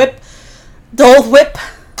Dole Whip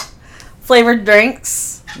flavored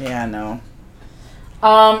drinks. Yeah, I know.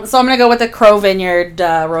 So I'm gonna go with the Crow Vineyard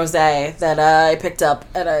rosé that I picked up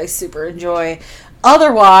and I super enjoy.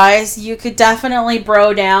 Otherwise, you could definitely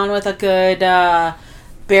bro down with a good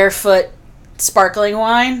Barefoot sparkling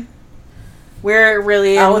wine.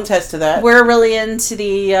 I'll attest to that. We're really into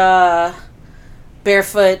the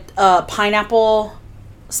Barefoot pineapple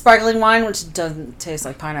sparkling wine, which doesn't taste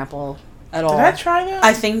like pineapple at all. Did I try that?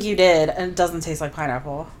 I think you did, and it doesn't taste like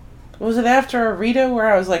pineapple. Was it after a Rito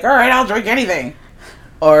where I was like, all right, I'll drink anything?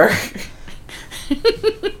 Or...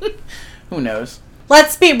 Who knows?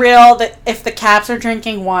 Let's be real, that if the Caps are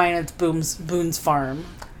drinking wine, it's Boone's Farm.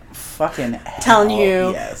 Fucking hell, telling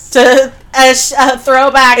you yes. To a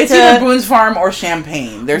throwback it's to either Boone's Farm or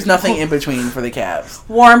champagne. There's nothing in between for the Cavs.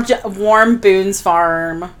 warm Boone's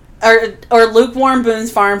Farm or lukewarm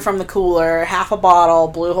Boone's Farm from the cooler, half a bottle,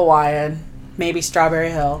 Blue Hawaiian, maybe Strawberry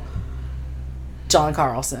Hill, John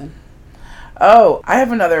Carlson. Oh, I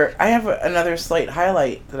have another slight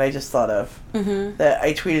highlight that I just thought of that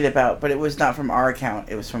I tweeted about, but it was not from our account.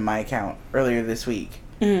 It was from my account earlier this week.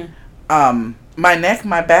 Mm-hmm. My Neck,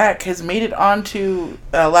 My Back has made it onto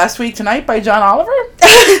Last Week Tonight by John Oliver.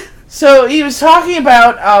 So he was talking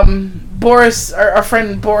about Boris, our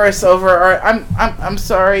friend Boris over. I'm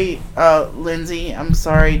sorry, Lindsay. I'm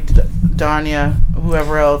sorry, Danya.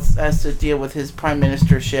 Whoever else has to deal with his prime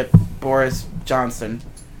ministership, Boris Johnson.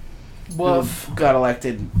 Woof. Who got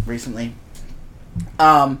elected recently.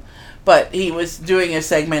 But he was doing a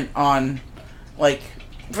segment on, like,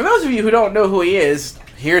 for those of you who don't know who he is,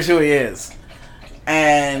 here's who he is.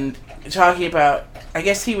 And talking about, I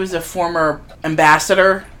guess he was a former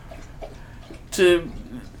ambassador to,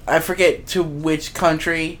 I forget to which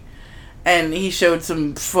country, and he showed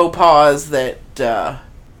some faux pas that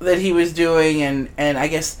he was doing, and I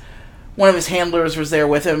guess one of his handlers was there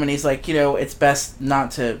with him, and he's like, it's best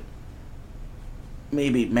not to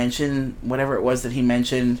maybe mention whatever it was that he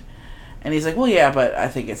mentioned. And he's like, well, yeah, but I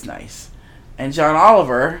think it's nice. And John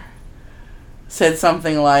Oliver said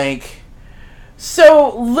something like,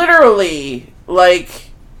 so literally,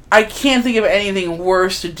 like, I can't think of anything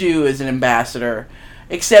worse to do as an ambassador,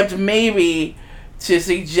 except maybe to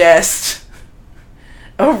suggest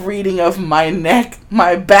a reading of My Neck,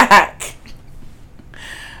 My Back.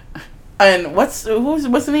 And what's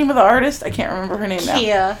the name of the artist? I can't remember her name now.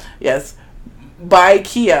 Kia. Yes. By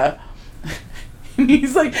Kia.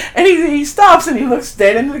 He's like, and he stops and he looks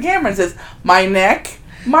dead into the camera and says, my neck,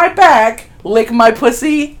 my back, lick my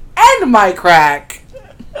pussy, and my crack.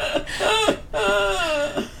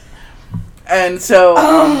 And so,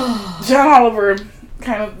 John Oliver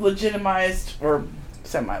kind of legitimized, or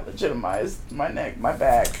semi-legitimized, My Neck, My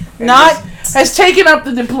Back. Has taken up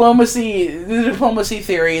the diplomacy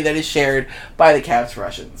theory that is shared by the Caps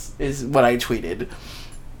Russians, is what I tweeted.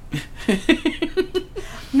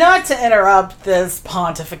 Not to interrupt this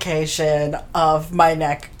pontification of my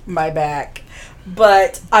neck, my back,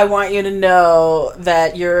 but I want you to know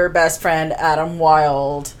that your best friend Adam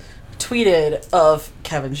Wilde tweeted of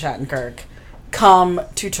Kevin Shattenkirk, "Come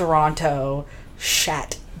to Toronto,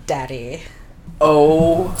 Shat Daddy."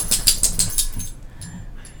 Oh.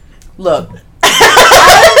 Look.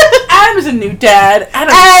 Adam's a new dad.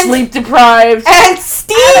 Adam's sleep deprived. And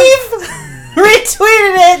Steve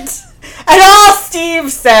retweeted it. And all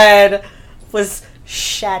Steve said was,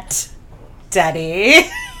 "Shat Daddy."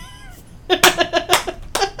 That's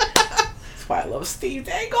why I love Steve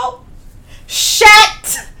Dangle.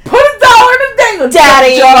 Shat! Put $1 in the Dangle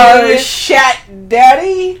Daddy. jar. Shat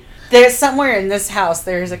Daddy. There's somewhere in this house,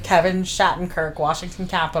 there's a Kevin Shattenkirk Washington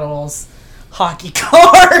Capitals hockey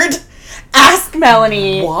card. Ask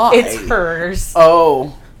Melanie. Why? It's hers.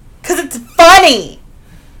 Oh. Because it's funny.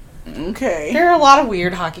 Okay. There are a lot of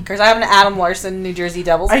weird hockey cards. I have an Adam Larson New Jersey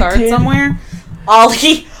Devils card did. somewhere.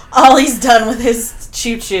 Ollie's done with his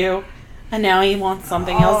choo-choo. And now he wants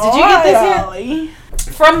something else. Did you get this yet? Ollie.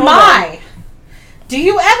 From my. Do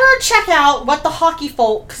you ever check out what the hockey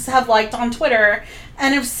folks have liked on Twitter?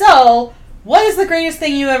 And if so, what is the greatest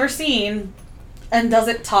thing you've ever seen? And does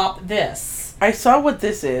it top this? I saw what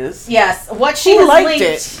this is. Yes. What she Who has liked linked.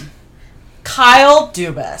 it? Kyle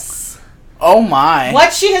Dubas. Oh my.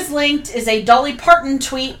 What she has linked is a Dolly Parton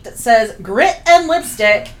tweet that says, "Grit and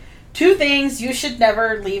lipstick, 2 things you should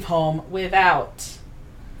never leave home without."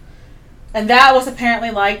 And that was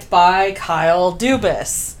apparently liked by Kyle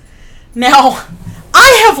Dubas. Now,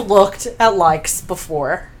 I have looked at likes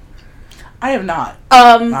before. I have not.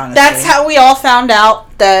 Honestly. That's how we all found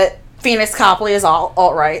out that Phoenix Copley is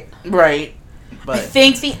alt-right. Right. But I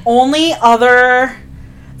think the only other...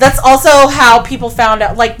 That's also how people found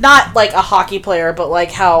out, like, not like a hockey player, but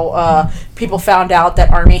like how people found out that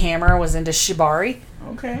Armie Hammer was into Shibari.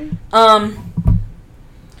 Okay.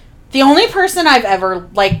 The only person I've ever,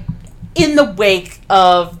 like, in the wake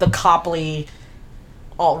of the Copley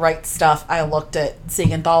alt-right stuff, I looked at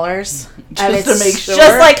Siegenthaler's. Just to make sure?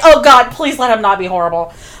 Just like, oh God, please let him not be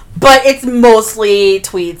horrible. But it's mostly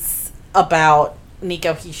tweets about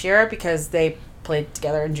Nico Hischier because they played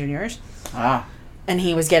together in juniors. Ah. And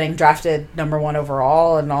he was getting drafted #1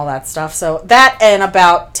 overall and all that stuff. So that and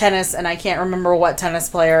about tennis, and I can't remember what tennis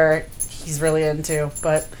player he's really into,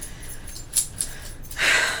 but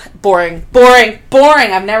boring.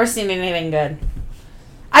 I've never seen anything good.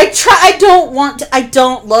 I don't want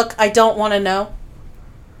to know.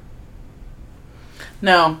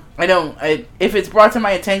 No, I don't. If it's brought to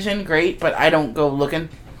my attention, great, but I don't go looking.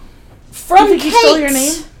 From you think Kate, he stole your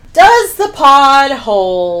name? Does the pod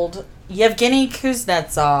hold Yevgeny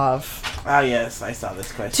Kuznetsov Oh, yes, I saw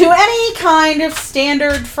this question. to any kind of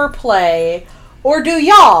standard for play, or do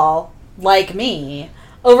y'all, like me,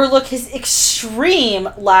 overlook his extreme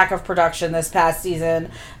lack of production this past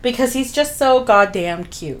season because he's just so goddamn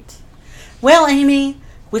cute? Well, Amy,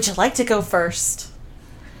 would you like to go first?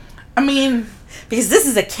 I mean, Because this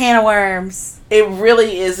is a can of worms. it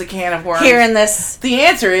really is a can of worms. Here in this. The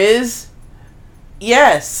answer is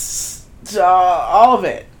yes. To all of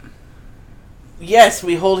it. Yes,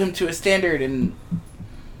 we hold him to a standard, and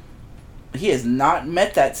he has not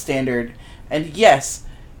met that standard. And yes,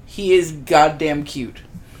 he is goddamn cute.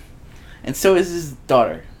 And so is his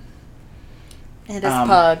daughter. And his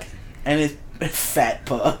pug. And his fat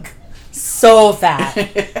pug. So fat.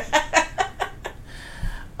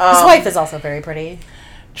 His wife is also very pretty.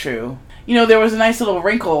 True. You know, there was a nice little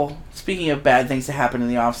wrinkle, speaking of bad things that happened in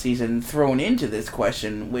the off-season, thrown into this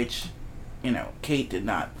question, which, you know, Kate did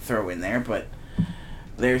not throw in there, but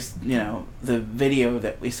there's, you know, the video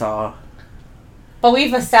that we saw. But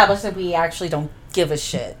we've established that we actually don't give a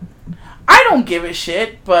shit. I don't give a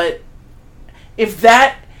shit, but if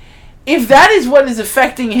that is what is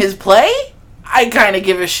affecting his play, I kind of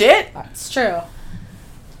give a shit. That's true.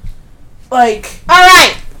 Like,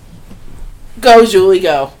 Alright! go, Julie,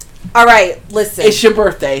 go. Alright, listen. It's your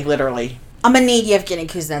birthday, literally. I'm gonna need Yevgeny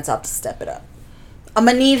Kuznetsov to step it up. I'm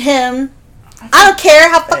gonna need him. I don't care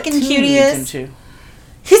how fucking That team cute he needs him is. too.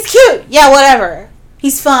 He's cute. Yeah, whatever.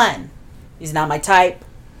 He's fun. He's not my type.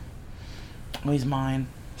 Oh, he's mine.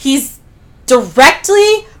 He's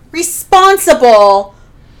directly responsible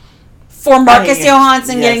for Marcus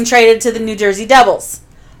Johansson yes. getting traded to the New Jersey Devils.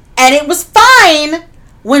 And it was fine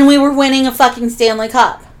when we were winning a fucking Stanley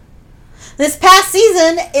Cup. This past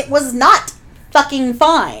season, it was not fucking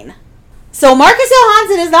fine. So Marcus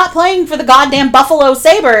Johansson is not playing for the goddamn Buffalo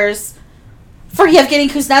Sabres for Yevgeny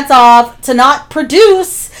Kuznetsov to not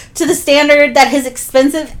produce to the standard that his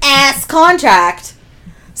expensive ass contract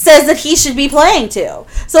says that he should be playing to.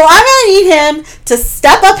 So I'm going to need him to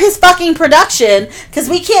step up his fucking production, because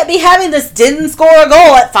we can't be having this didn't score a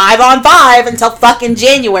goal at 5-on-5 until fucking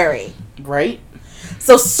January. Right?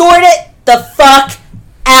 So sort it the fuck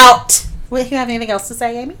out. Wait, you have anything else to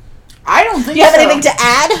say, Amy? I don't think Do you have so. anything to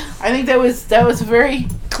add? I think that was a very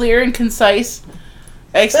clear and concise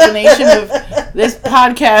explanation of this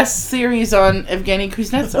podcast series on Evgeny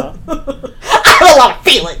Kuznetsov. I have a lot of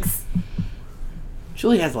feelings.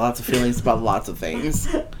 Julie has lots of feelings about lots of things.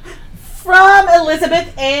 From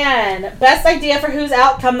Elizabeth Ann. Best idea for who's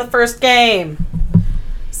out come the first game.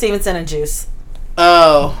 Stevenson and Juice.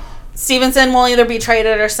 Oh. Stevenson will either be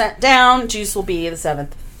traded or sent down. Juice will be the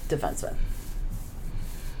 7th defenseman.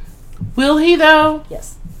 Will he, though?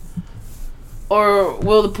 Yes. Or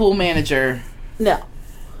will the pool manager? No.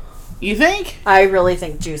 You think? I really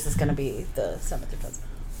think Juice is going to be the 7th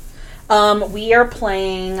defenseman. We are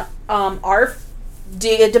playing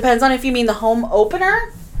it depends on if you mean the home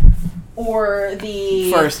opener or the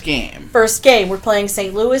First game. First game. We're playing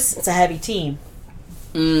St. Louis. It's a heavy team.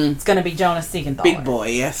 Mm. It's going to be Jonas Siegenthaler. Big boy,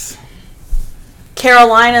 yes.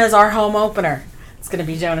 Carolina is our home opener. It's going to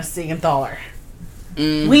be Jonas Siegenthaler.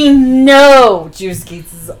 Mm. We know Juice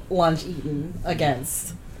gets his lunch eaten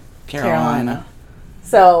against Carolina.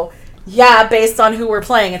 So, yeah, based on who we're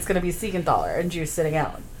playing, it's going to be Siegenthaler and Juice sitting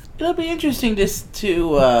out. It'll be interesting to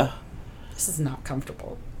This is not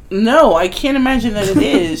comfortable. No, I can't imagine that it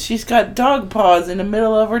is. She's got dog paws in the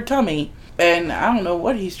middle of her tummy. And I don't know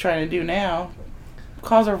what he's trying to do now.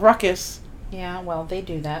 Cause a ruckus. Yeah, well, they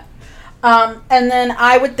do that. And then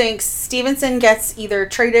I would think Stevenson gets either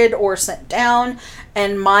traded or sent down.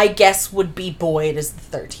 And my guess would be Boyd is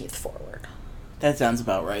the 13th forward. That sounds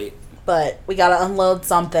about right. But we got to unload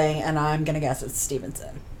something, and I'm going to guess it's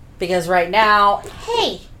Stevenson. Because right now,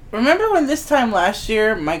 hey. Remember when this time last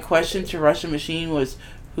year, my question to Russian Machine was,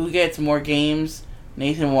 who gets more games,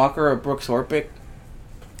 Nathan Walker or Brooks Orpik?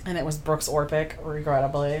 And it was Brooks Orpik,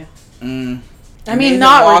 regrettably. Mm. I mean, Nathan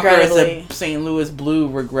not Walker regrettably. is a St. Louis Blue,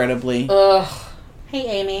 regrettably. Ugh. Hey,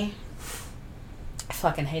 Amy. I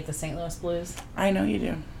fucking hate the St. Louis Blues. I know you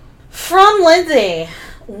do. From Lindsay.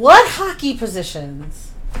 What hockey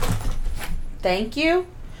positions? Thank you.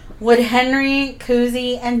 Would Henry,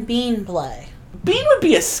 Kuzi, and Bean play? Bean would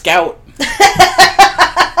be a scout.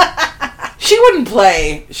 She wouldn't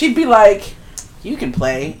play. She'd be like, you can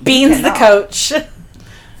play. You Bean's the cannot." coach.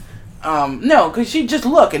 No, because she'd just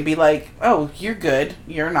look and be like, oh, you're good.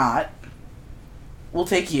 You're not. We'll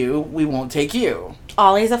take you. We won't take you.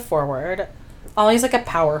 Ollie's a forward. Ollie's like a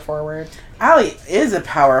power forward. Allie is a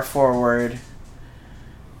power forward.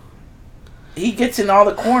 He gets in all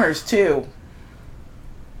the corners, too.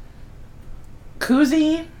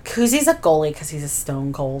 Kuzi? Kuzi's a goalie because he's a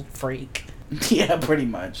stone cold freak. Yeah, pretty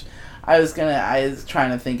much. I was trying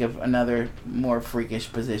to think of another more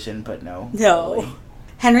freakish position, but no. No.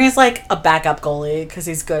 Henry's like a backup goalie because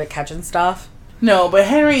he's good at catching stuff. No, but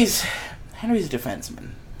Henry's a defenseman.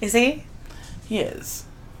 Is he? He is.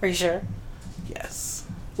 Are you sure? Yes.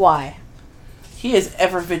 Why? He is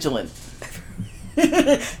ever vigilant.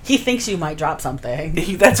 He thinks you might drop something.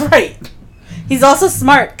 That's right. He's also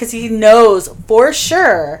smart because he knows for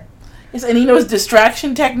sure. Yes, and he knows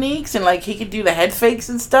distraction techniques and like he could do the head fakes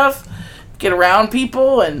and stuff, get around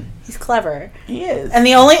people, and He's clever. he is. And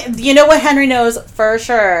you know what Henry knows for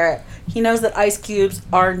sure? He knows that ice cubes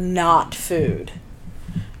are not food,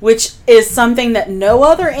 which is something that no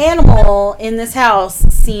other animal in this house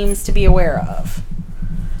seems to be aware of.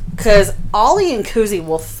 Because Ollie and Kuzi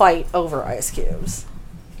will fight over ice cubes.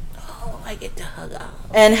 Oh, I get to hug up.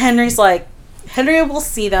 And Henry will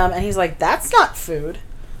see them and he's like, that's not food.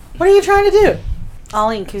 What are you trying to do?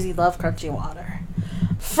 Ollie and Kuzi love crunchy water.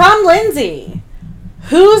 From Lindsay.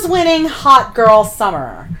 Who's winning Hot Girl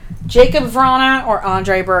Summer? Jacob Vrana or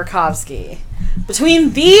Andrei Burakovsky?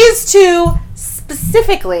 Between these two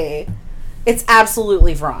specifically, it's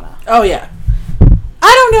absolutely Vrana. Oh yeah.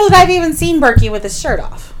 I don't know that I've even seen Berkey with his shirt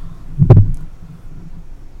off.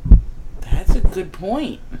 That's a good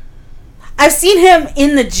point. I've seen him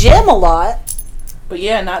in the gym a lot. But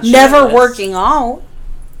yeah, not Never shirtless. working out.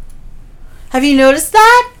 Have you noticed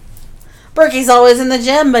that? Berkey's always in the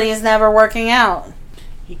gym, but he's never working out.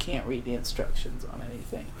 He can't read the instructions on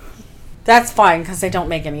anything. That's fine, because they don't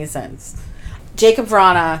make any sense. Jacob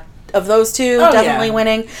Vrana, of those two, definitely yeah.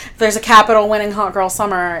 winning. If there's a capital winning Hot Girl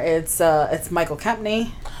Summer, it's Michael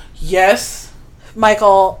Kempney. Yes.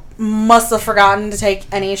 Michael must have forgotten to take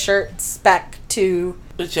any shirts back to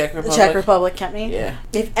The Czech Republic. the Czech Republic, Kempney. Yeah.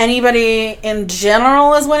 If anybody in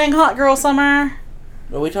general is winning Hot Girl Summer,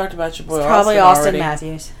 Well, we talked about your boy it's probably Austin Austin already.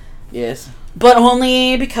 Matthews. Yes. But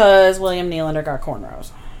only because William Nylander got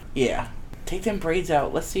cornrows. Yeah. Take them braids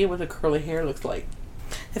out. Let's see what the curly hair looks like.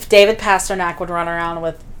 If David Pasternak would run around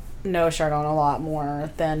with no shirt on a lot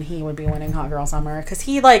more, then he would be winning Hot Girl Summer. Because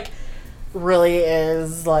he, like, really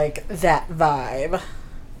is, like, that vibe.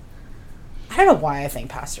 I don't know why I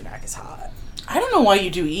think Pasternak is hot. I don't know why you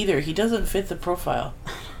do either. He doesn't fit the profile.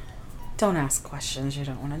 Don't ask questions you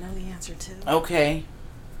don't want to know the answer to. Okay.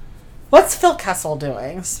 What's Phil Kessel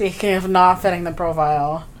doing, speaking of not fitting the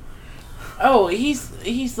profile? Oh,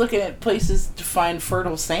 he's looking at places to find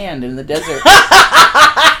fertile sand in the desert,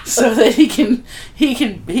 so that he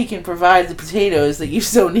can provide the potatoes that you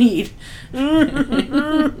so need.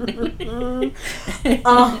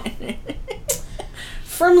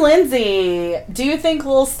 From Lindsay, do you think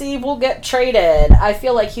Lil Steve will get traded? I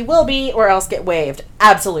feel like he will be, or else get waived.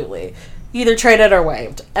 Absolutely. Either traded or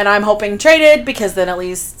waived. And I'm hoping traded, because then at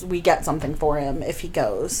least we get something for him if he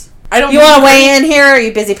goes. You want to weigh in here, or are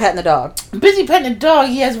you busy petting the dog? I'm busy petting the dog.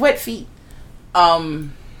 He has wet feet. Why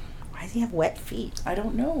does he have wet feet? I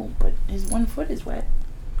don't know, but his one foot is wet.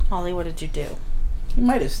 Ollie, what did you do? He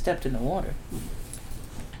might have stepped in the water.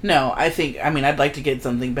 No, I'd like to get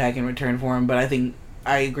something back in return for him, but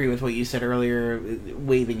I agree with what you said earlier.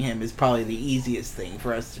 Waiving him is probably the easiest thing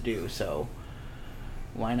for us to do, so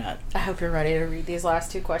why not? I hope you're ready to read these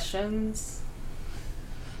last two questions.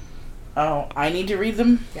 Oh, I need to read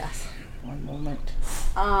them? Yes. One moment.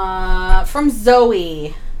 From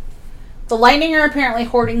Zoe. The Lightning are apparently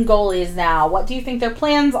hoarding goalies now. What do you think their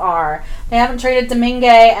plans are? They haven't traded Domingue,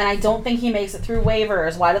 and I don't think he makes it through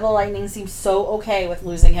waivers. Why do the Lightning seem so okay with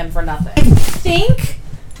losing him for nothing? I think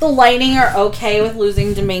the Lightning are okay with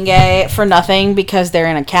losing Domingue for nothing because they're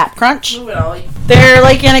in a cap crunch. Move it, Ollie. They're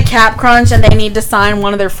like in a cap crunch and they need to sign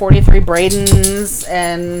one of their 43 Bradens,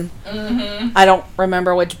 and I don't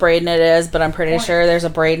remember which Braden it is, but I'm pretty sure there's a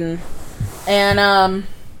Braden. And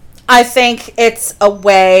I think it's a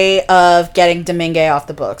way of getting Domingue off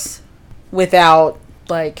the books without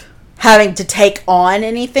like having to take on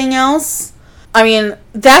anything else. I mean,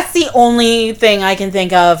 that's the only thing I can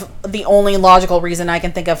think of, the only logical reason I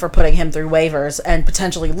can think of for putting him through waivers and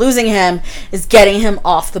potentially losing him is getting him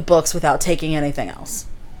off the books without taking anything else.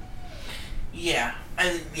 Yeah.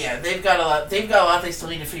 They've got a lot they still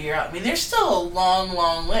need to figure out. I mean, there's still a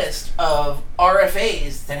long list of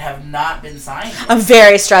RFAs that have not been signed yet. I'm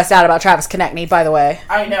very stressed out about Travis Konechny, by the way.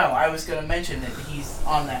 I know. I was going to mention that he's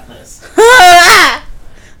on that list.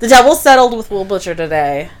 The Devils settled with Will Butcher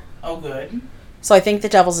today. Oh, good. So I think the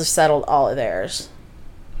Devils have settled all of theirs.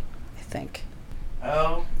 I think.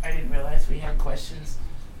 Oh, I didn't realize we had questions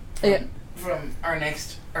from our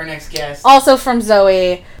next guest. Also from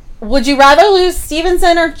Zoe, would you rather lose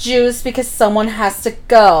Stevenson or Juice because someone has to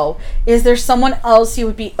go? Is there someone else you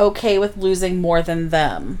would be okay with losing more than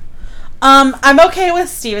them? I'm okay with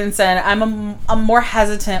Stevenson. I'm more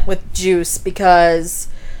hesitant with Juice because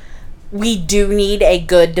we do need a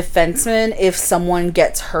good defenseman if someone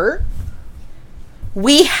gets hurt.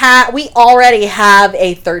 We already have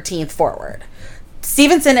a 13th forward.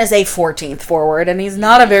 Stevenson is a 14th forward, and he's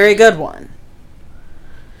not a very good one.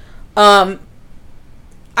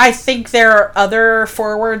 I think there are other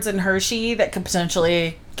forwards in Hershey that could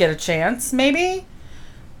potentially get a chance, maybe.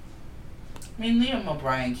 I mean, Liam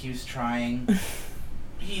O'Brien keeps trying.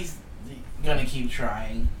 He's gonna keep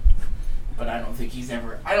trying, but I don't think he's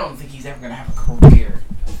ever gonna have a career.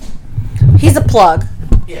 He's a plug.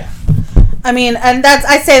 Yeah. I mean, and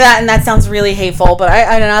I say that, and that sounds really hateful, but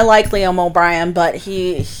I like Liam O'Brien, but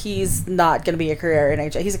he's not going to be a career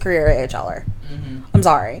NHL. He's a career AHLer. Mm-hmm. I'm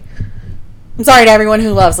sorry to everyone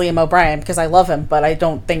who loves Liam O'Brien, because I love him, but I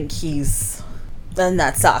don't think he's... Then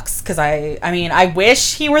that sucks, because I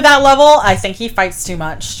wish he were that level. I think he fights too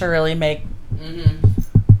much to really make...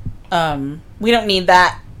 Mm-hmm. We don't need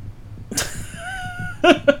that.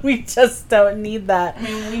 We just don't need that. I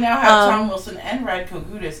mean, we now have Tom Wilson and Radko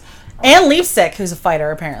Gudas. And Leipzig, who's a fighter,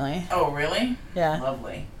 apparently. Oh, really? Yeah.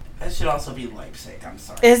 Lovely. That should also be Leipzig. I'm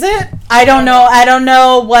sorry. Is it? I don't know. I don't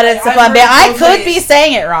know what it's about. I could be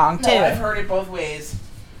saying it wrong, too. No, I've heard it both ways.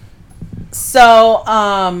 So,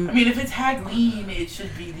 I mean, if it's Hagelin, it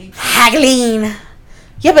should be Leipzig. Hagelin!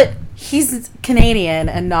 Yeah, but he's Canadian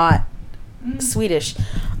and not Swedish.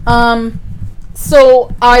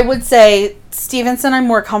 So, I would say Stevenson I'm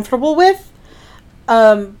more comfortable with.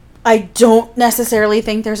 I don't necessarily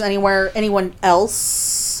think there's anyone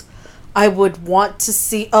else I would want to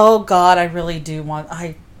see. Oh God, I really do want.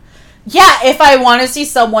 If I want to see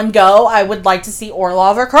someone go, I would like to see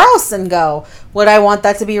Orlov or Karlsson go. Would I want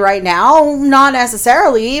that to be right now? Not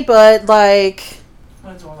necessarily, but like.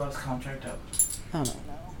 When's Orlov's contract up? I don't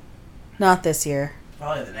know. Not this year.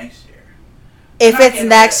 Probably the next year. If We're not it's getting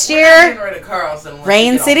next rid of- we're not year, getting rid of Carlson unless we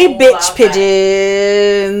Rain get a City whole bitch lot back.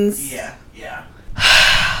 pigeons. Yeah.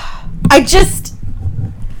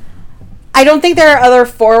 I don't think there are other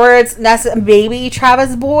forwards. Maybe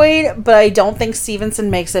Travis Boyd, but I don't think Stevenson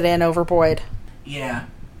makes it in over Boyd. Yeah.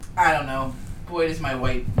 I don't know. Boyd is my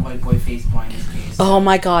white boy face blindness case. Oh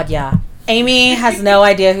my god, yeah. Amy has no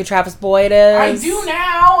idea who Travis Boyd is. I do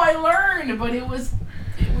now. I learned, but it was.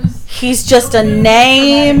 He's just a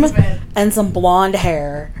name and some blonde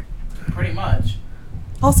hair. Pretty much.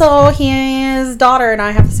 Also, his daughter and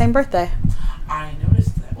I have the same birthday. I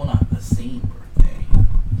noticed that. Well, not the same birthday.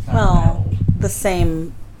 It's not that Well, old. the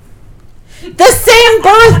same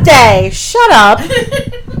birthday. Shut up.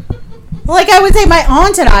 Like I would say, my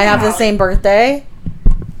aunt and I have the same birthday.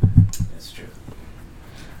 That's true.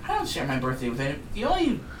 I don't share my birthday with any. The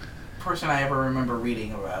only person I ever remember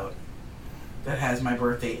reading about that has my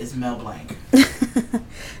birthday is Mel Blanc.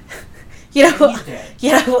 You know, And he's dead.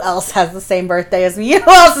 you know who else has the same birthday as me? You know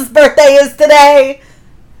who else's birthday is today?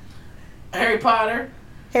 Harry Potter.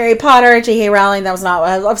 Harry Potter, J.K. Rowling. That was not.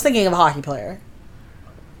 I was thinking of a hockey player.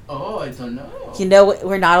 Oh, I don't know. You know,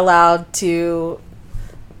 we're not allowed to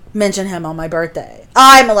mention him on my birthday.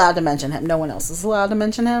 I'm allowed to mention him. No one else is allowed to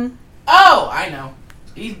mention him. Oh, I know.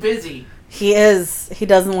 He's busy. He is. He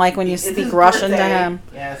doesn't like when you It's speak his Russian to birthday. him.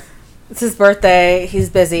 Yes. It's his birthday. He's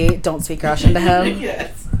busy. Don't speak Russian to him.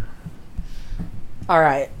 Yes. All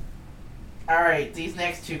right. All right. These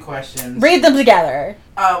next two questions. Read them together.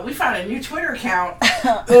 We found a new Twitter account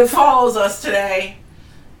that follows us today.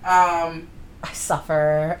 I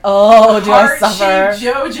suffer. Oh, do I suffer?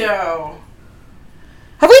 Heart-shaped JoJo.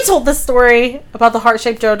 Have we told this story about the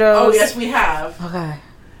heart-shaped JoJo's? Oh yes, we have. Okay.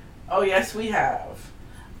 Oh yes, we have.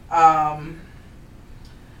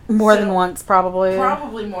 More So- than once, probably.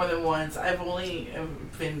 Probably more than once. I've only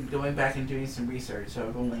been going back and doing some research, so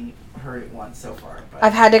I've only heard it once so far. But I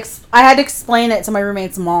had to explain it to my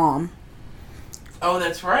roommate's mom oh,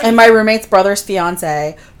 that's right. and my roommate's brother's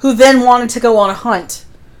fiance, who then wanted to go on a hunt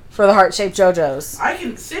for the heart-shaped JoJo's. I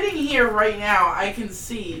can sitting here right now. I can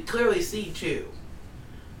clearly see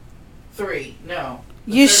 3. No,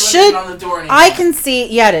 the You third one should- isn't on the door anymore. I can see.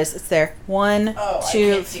 Yeah, it is. It's there. 1, Oh, I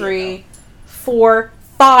 2, can't see it 3, 4,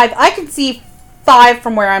 5. I can see 5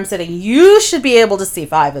 from where I'm sitting. You should be able to see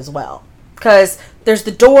 5 as well, because there's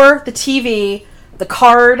the door, the TV, the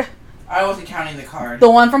card, I wasn't counting the card. the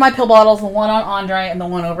one for my pill bottles, the one on Andre, and the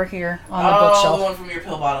one over here on the the bookshelf. one from your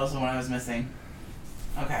pill bottle is the one I was missing.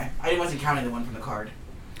 Okay, I wasn't counting the one from the card.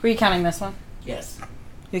 Were you counting this one? Yes.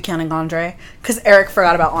 You're counting Andre? Because Eric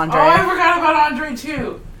forgot about Andre. Oh, I forgot about Andre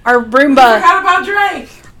too. Our I Roomba, forgot about Drake.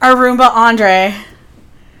 Andre,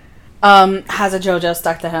 has a JoJo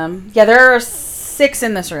stuck to him. Yeah, there are 6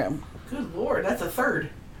 in this room. Good lord, that's a third.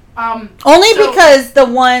 Only So- because the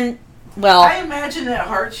one, well, I imagine that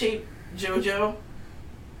heart-shaped JoJo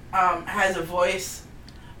has a voice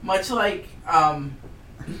much like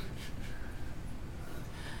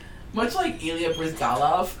Ilya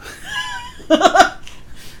Brizgalov.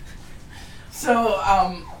 So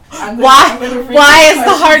I'm gonna why read is the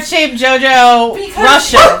questions. heart-shaped JoJo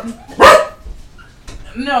Because- Russian?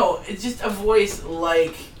 No, it's just a voice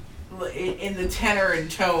like in the tenor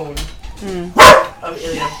and tone of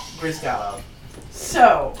Ilya Brizgalov.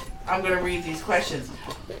 So I'm gonna read these questions.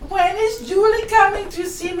 When is Julie coming to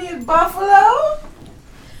see me in Buffalo?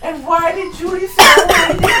 And why did Julie throw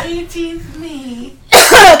away the 18th me?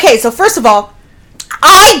 Okay, so first of all,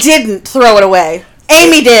 I didn't throw it away.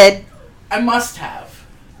 Amy did, I must have.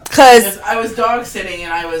 because Because I was dog sitting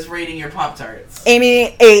and I was rating your Pop-Tarts.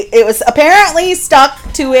 Amy ate. It was apparently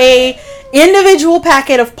stuck to a individual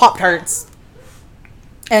packet of Pop-Tarts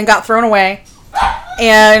and got thrown away.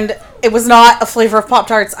 And it was not a flavor of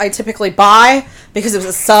Pop-Tarts I typically buy because it was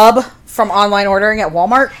a sub from online ordering at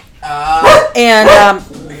Walmart.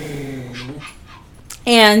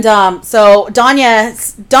 So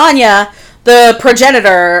Danya, the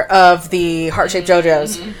progenitor of the heart-shaped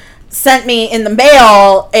JoJo's, sent me in the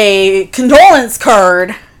mail a condolence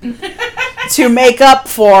card to make up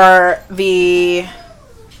for the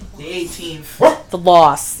 18th.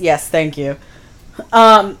 loss. Yes, thank you.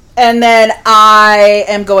 And then I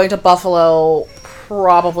am going to Buffalo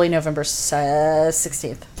probably November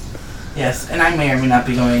 16th. Yes, and I may or may not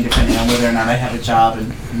be going depending on whether or not I have a job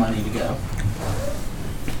and money to go.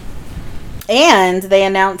 And they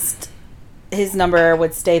announced his number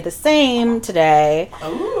would stay the same today,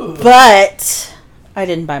 Ooh. but I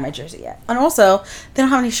didn't buy my jersey yet. And also, they don't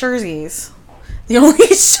have any jerseys. The only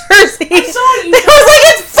jersey I saw you. it was like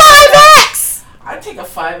it's 5X. I'd take a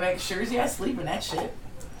 5X jersey. I sleep in that shit.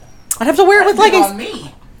 I'd have to wear it with That's leggings. on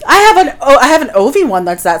me. I have an Ovi one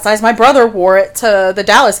that's that size. My brother wore it to the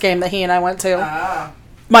Dallas game that he and I went to.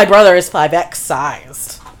 My brother is 5X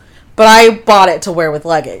sized, but I bought it to wear with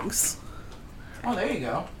leggings. Oh, there you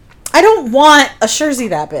go. I don't want a jersey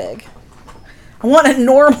that big. I want a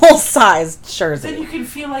normal sized jersey. Then you can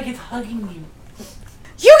feel like it's hugging you.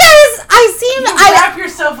 You guys, I wrap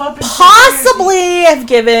yourself up in possibly have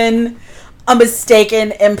given a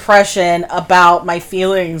mistaken impression about my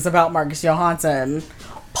feelings about Marcus Johansson.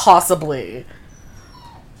 Possibly.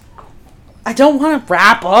 I don't want to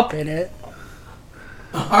wrap up in it.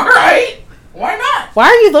 Alright. Why not? Why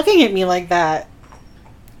are you looking at me like that?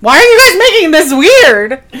 Why are you guys making this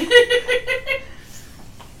weird?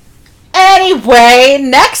 Anyway,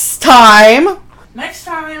 next time.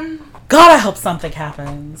 God, I hope something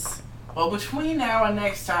happens. Well, between now and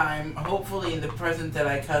next time, hopefully the present that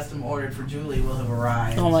I custom ordered for Julie will have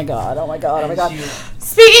arrived. Oh my god.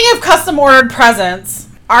 Speaking of custom ordered presents,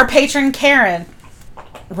 our patron Karen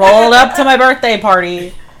rolled up to my birthday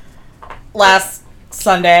party last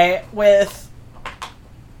Sunday with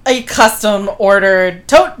a custom ordered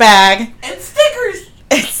tote bag and stickers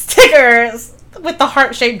with the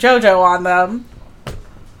heart-shaped JoJo on them.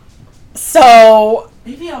 So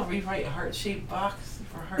maybe I'll rewrite heart-shaped box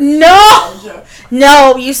for heart-shaped JoJo.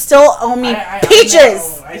 No, you still owe me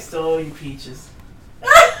Peaches. I still owe you Peaches.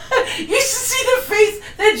 You should see the face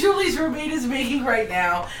that Julie's roommate is making right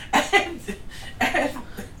now.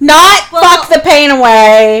 Fuck the pain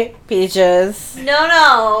away, Peaches.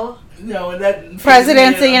 No, that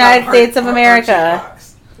President of the United States of America.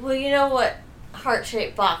 Well, you know what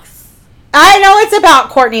heart-shaped box. I know it's about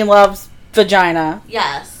Courtney Love's vagina.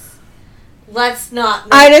 Yes. Let's not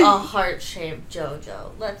make a heart-shaped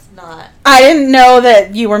JoJo. Let's not. I didn't know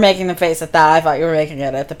that you were making the face at that. I thought you were making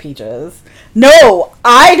it at the Peaches. No,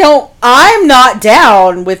 I don't. I'm not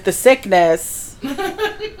down with the sickness.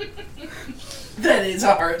 That is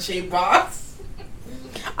a heart-shaped box.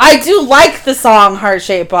 I do like the song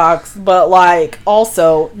Heart-Shaped Box, but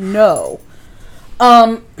also no.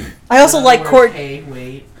 I also like Hey,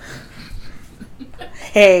 wait.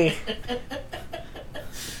 Hey.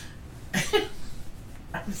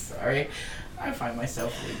 I'm sorry. I find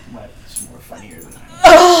myself way much more funnier than I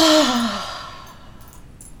am.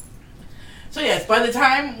 So yes, by the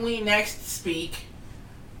time we next speak,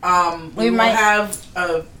 we will have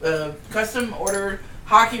a custom order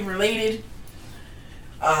hockey related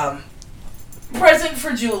present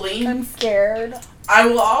for Julie. I'm scared. I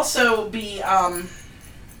will also be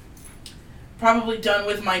probably done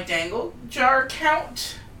with my dangle jar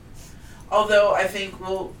count. Although I think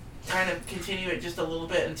we'll kind of continue it just a little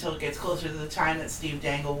bit until it gets closer to the time that Steve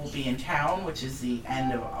Dangle will be in town, which is the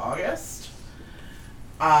end of August.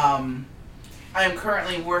 I am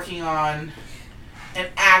currently working on an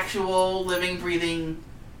actual living, breathing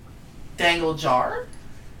dangle jar.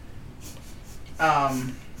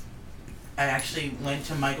 I actually went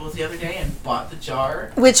to Michael's the other day and bought the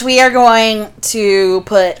jar. Which we are going to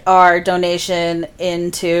put our donation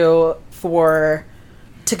into to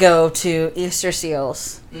go to Easter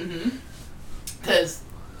Seals. Mm-hmm. Because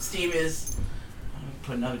Steve is... I'm going to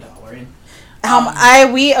put another $1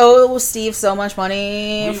 in. We owe Steve so much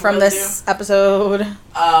money from this episode.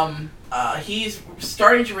 He's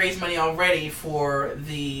starting to raise money already for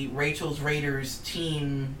the Rachel's Raiders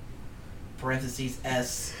team,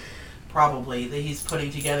 (S), probably, that he's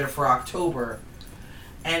putting together for October.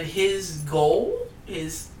 And his goal,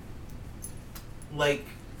 his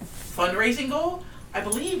fundraising goal, I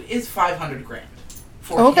believe, is $500,000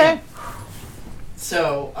 for him.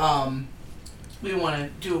 So, we want to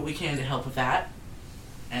do what we can to help with that,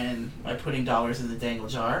 and by putting dollars in the dangle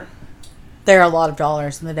jar. There are a lot of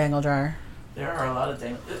dollars in the dangle jar. There are a lot of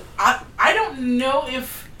dangle. I don't know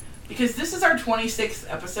if, because this is our 26th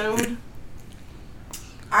episode,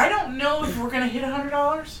 I don't know if we're gonna hit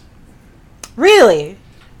 $100. Really?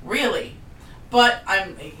 But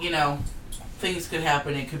things could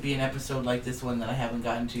happen. It could be an episode like this one that I haven't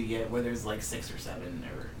gotten to yet, where there's 6 or 7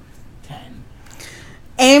 or 10.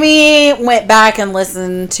 Amy went back and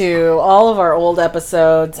listened to all of our old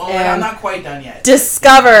episodes and I'm not quite done yet.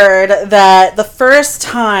 Discovered that the first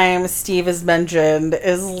time Steve is mentioned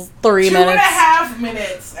is 3 minutes. 2.5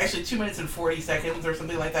 minutes. Actually, 2 minutes and 40 seconds or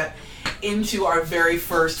something like that into our very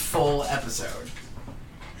first full episode.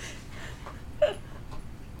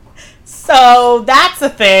 So that's a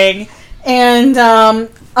thing. And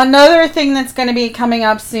another thing that's going to be coming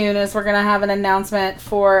up soon is we're going to have an announcement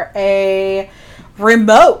for a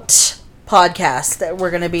remote podcast that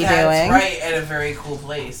we're going to be doing. That's right, at a very cool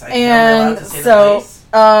place. I can't allowed to say the place.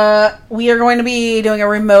 we are going to be doing a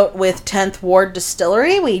remote with 10th Ward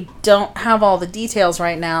Distillery. We don't have all the details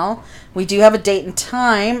right now. We do have a date and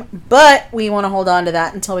time, but we want to hold on to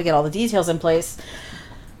that until we get all the details in place.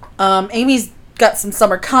 Amy's got some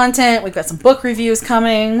summer content. We've got some book reviews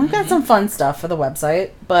coming. We've got some fun stuff for the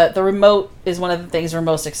website, but the remote is one of the things we're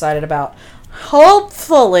most excited about.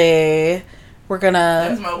 Hopefully, we're gonna...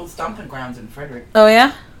 That's my old stomping grounds in Frederick. Oh,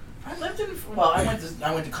 yeah? I went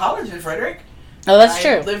to college in Frederick. Oh, that's I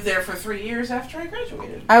true. lived there for 3 years after I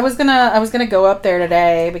graduated. I was gonna go up there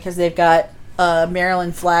today because they've got a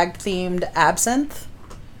Maryland flag themed absinthe.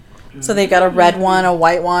 So they've got a red one, a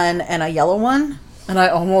white one, and a yellow one. And I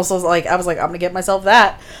almost was like, I'm gonna get myself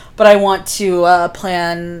that. But I want to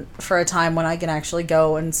plan for a time when I can actually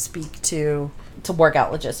go and speak to work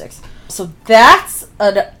out logistics. So that's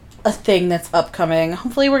a thing that's upcoming.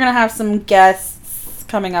 Hopefully we're gonna have some guests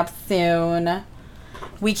coming up soon.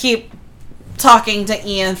 We keep talking to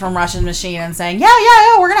Ian from Russian Machine and saying,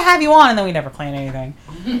 yeah, we're gonna have you on, and then we never plan anything.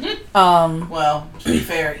 Well, to be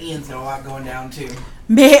fair, Ian's got a lot going down too.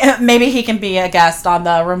 Maybe he can be a guest on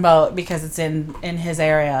the remote because it's in his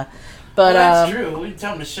area. But well, that's true. We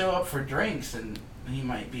tell him to show up for drinks, and he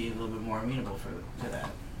might be a little bit more amenable to that.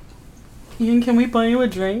 Ian, can we buy you a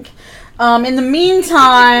drink? In the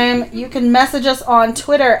meantime, you can message us on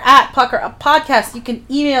Twitter at PuckerUpPodcast. You can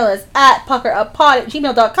email us at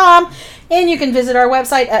puckeruppod@gmail.com. And you can visit our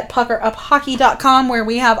website at puckeruphockey.com, where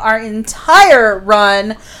we have our entire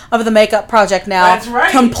run of the makeup project now. That's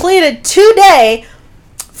right. Completed today,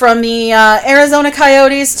 from the Arizona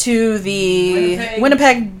Coyotes to the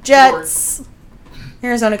Winnipeg Jets.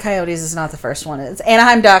 Arizona Coyotes is not the first one. It's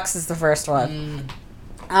Anaheim Ducks is the first one.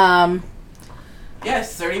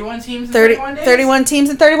 Yes, 31 teams in 31 days. 31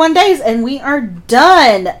 teams in 31 days, and we are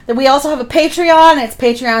done. We also have a Patreon. It's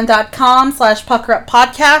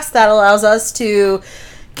patreon.com/puckeruppodcast. That allows us to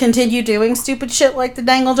continue doing stupid shit like the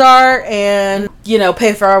Dangle Jar and,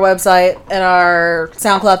 pay for our website and our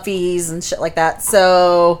SoundCloud fees and shit like that.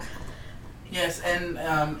 So... Yes, and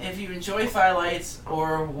if you enjoy Thylights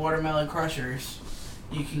or Watermelon Crushers,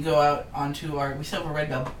 you can go out onto we still have a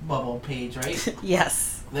Redbubble page, right?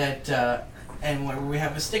 Yes. And where we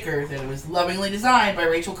have a sticker that was lovingly designed by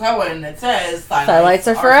Rachel Cohen that says Thylights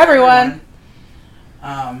are for everyone.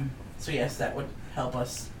 So yes, that would help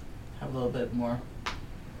us have a little bit more.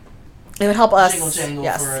 It would help us. Jingle jangle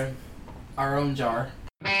for our own jar.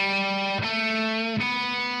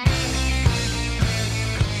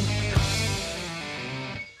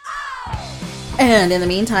 And in the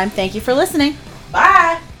meantime, thank you for listening.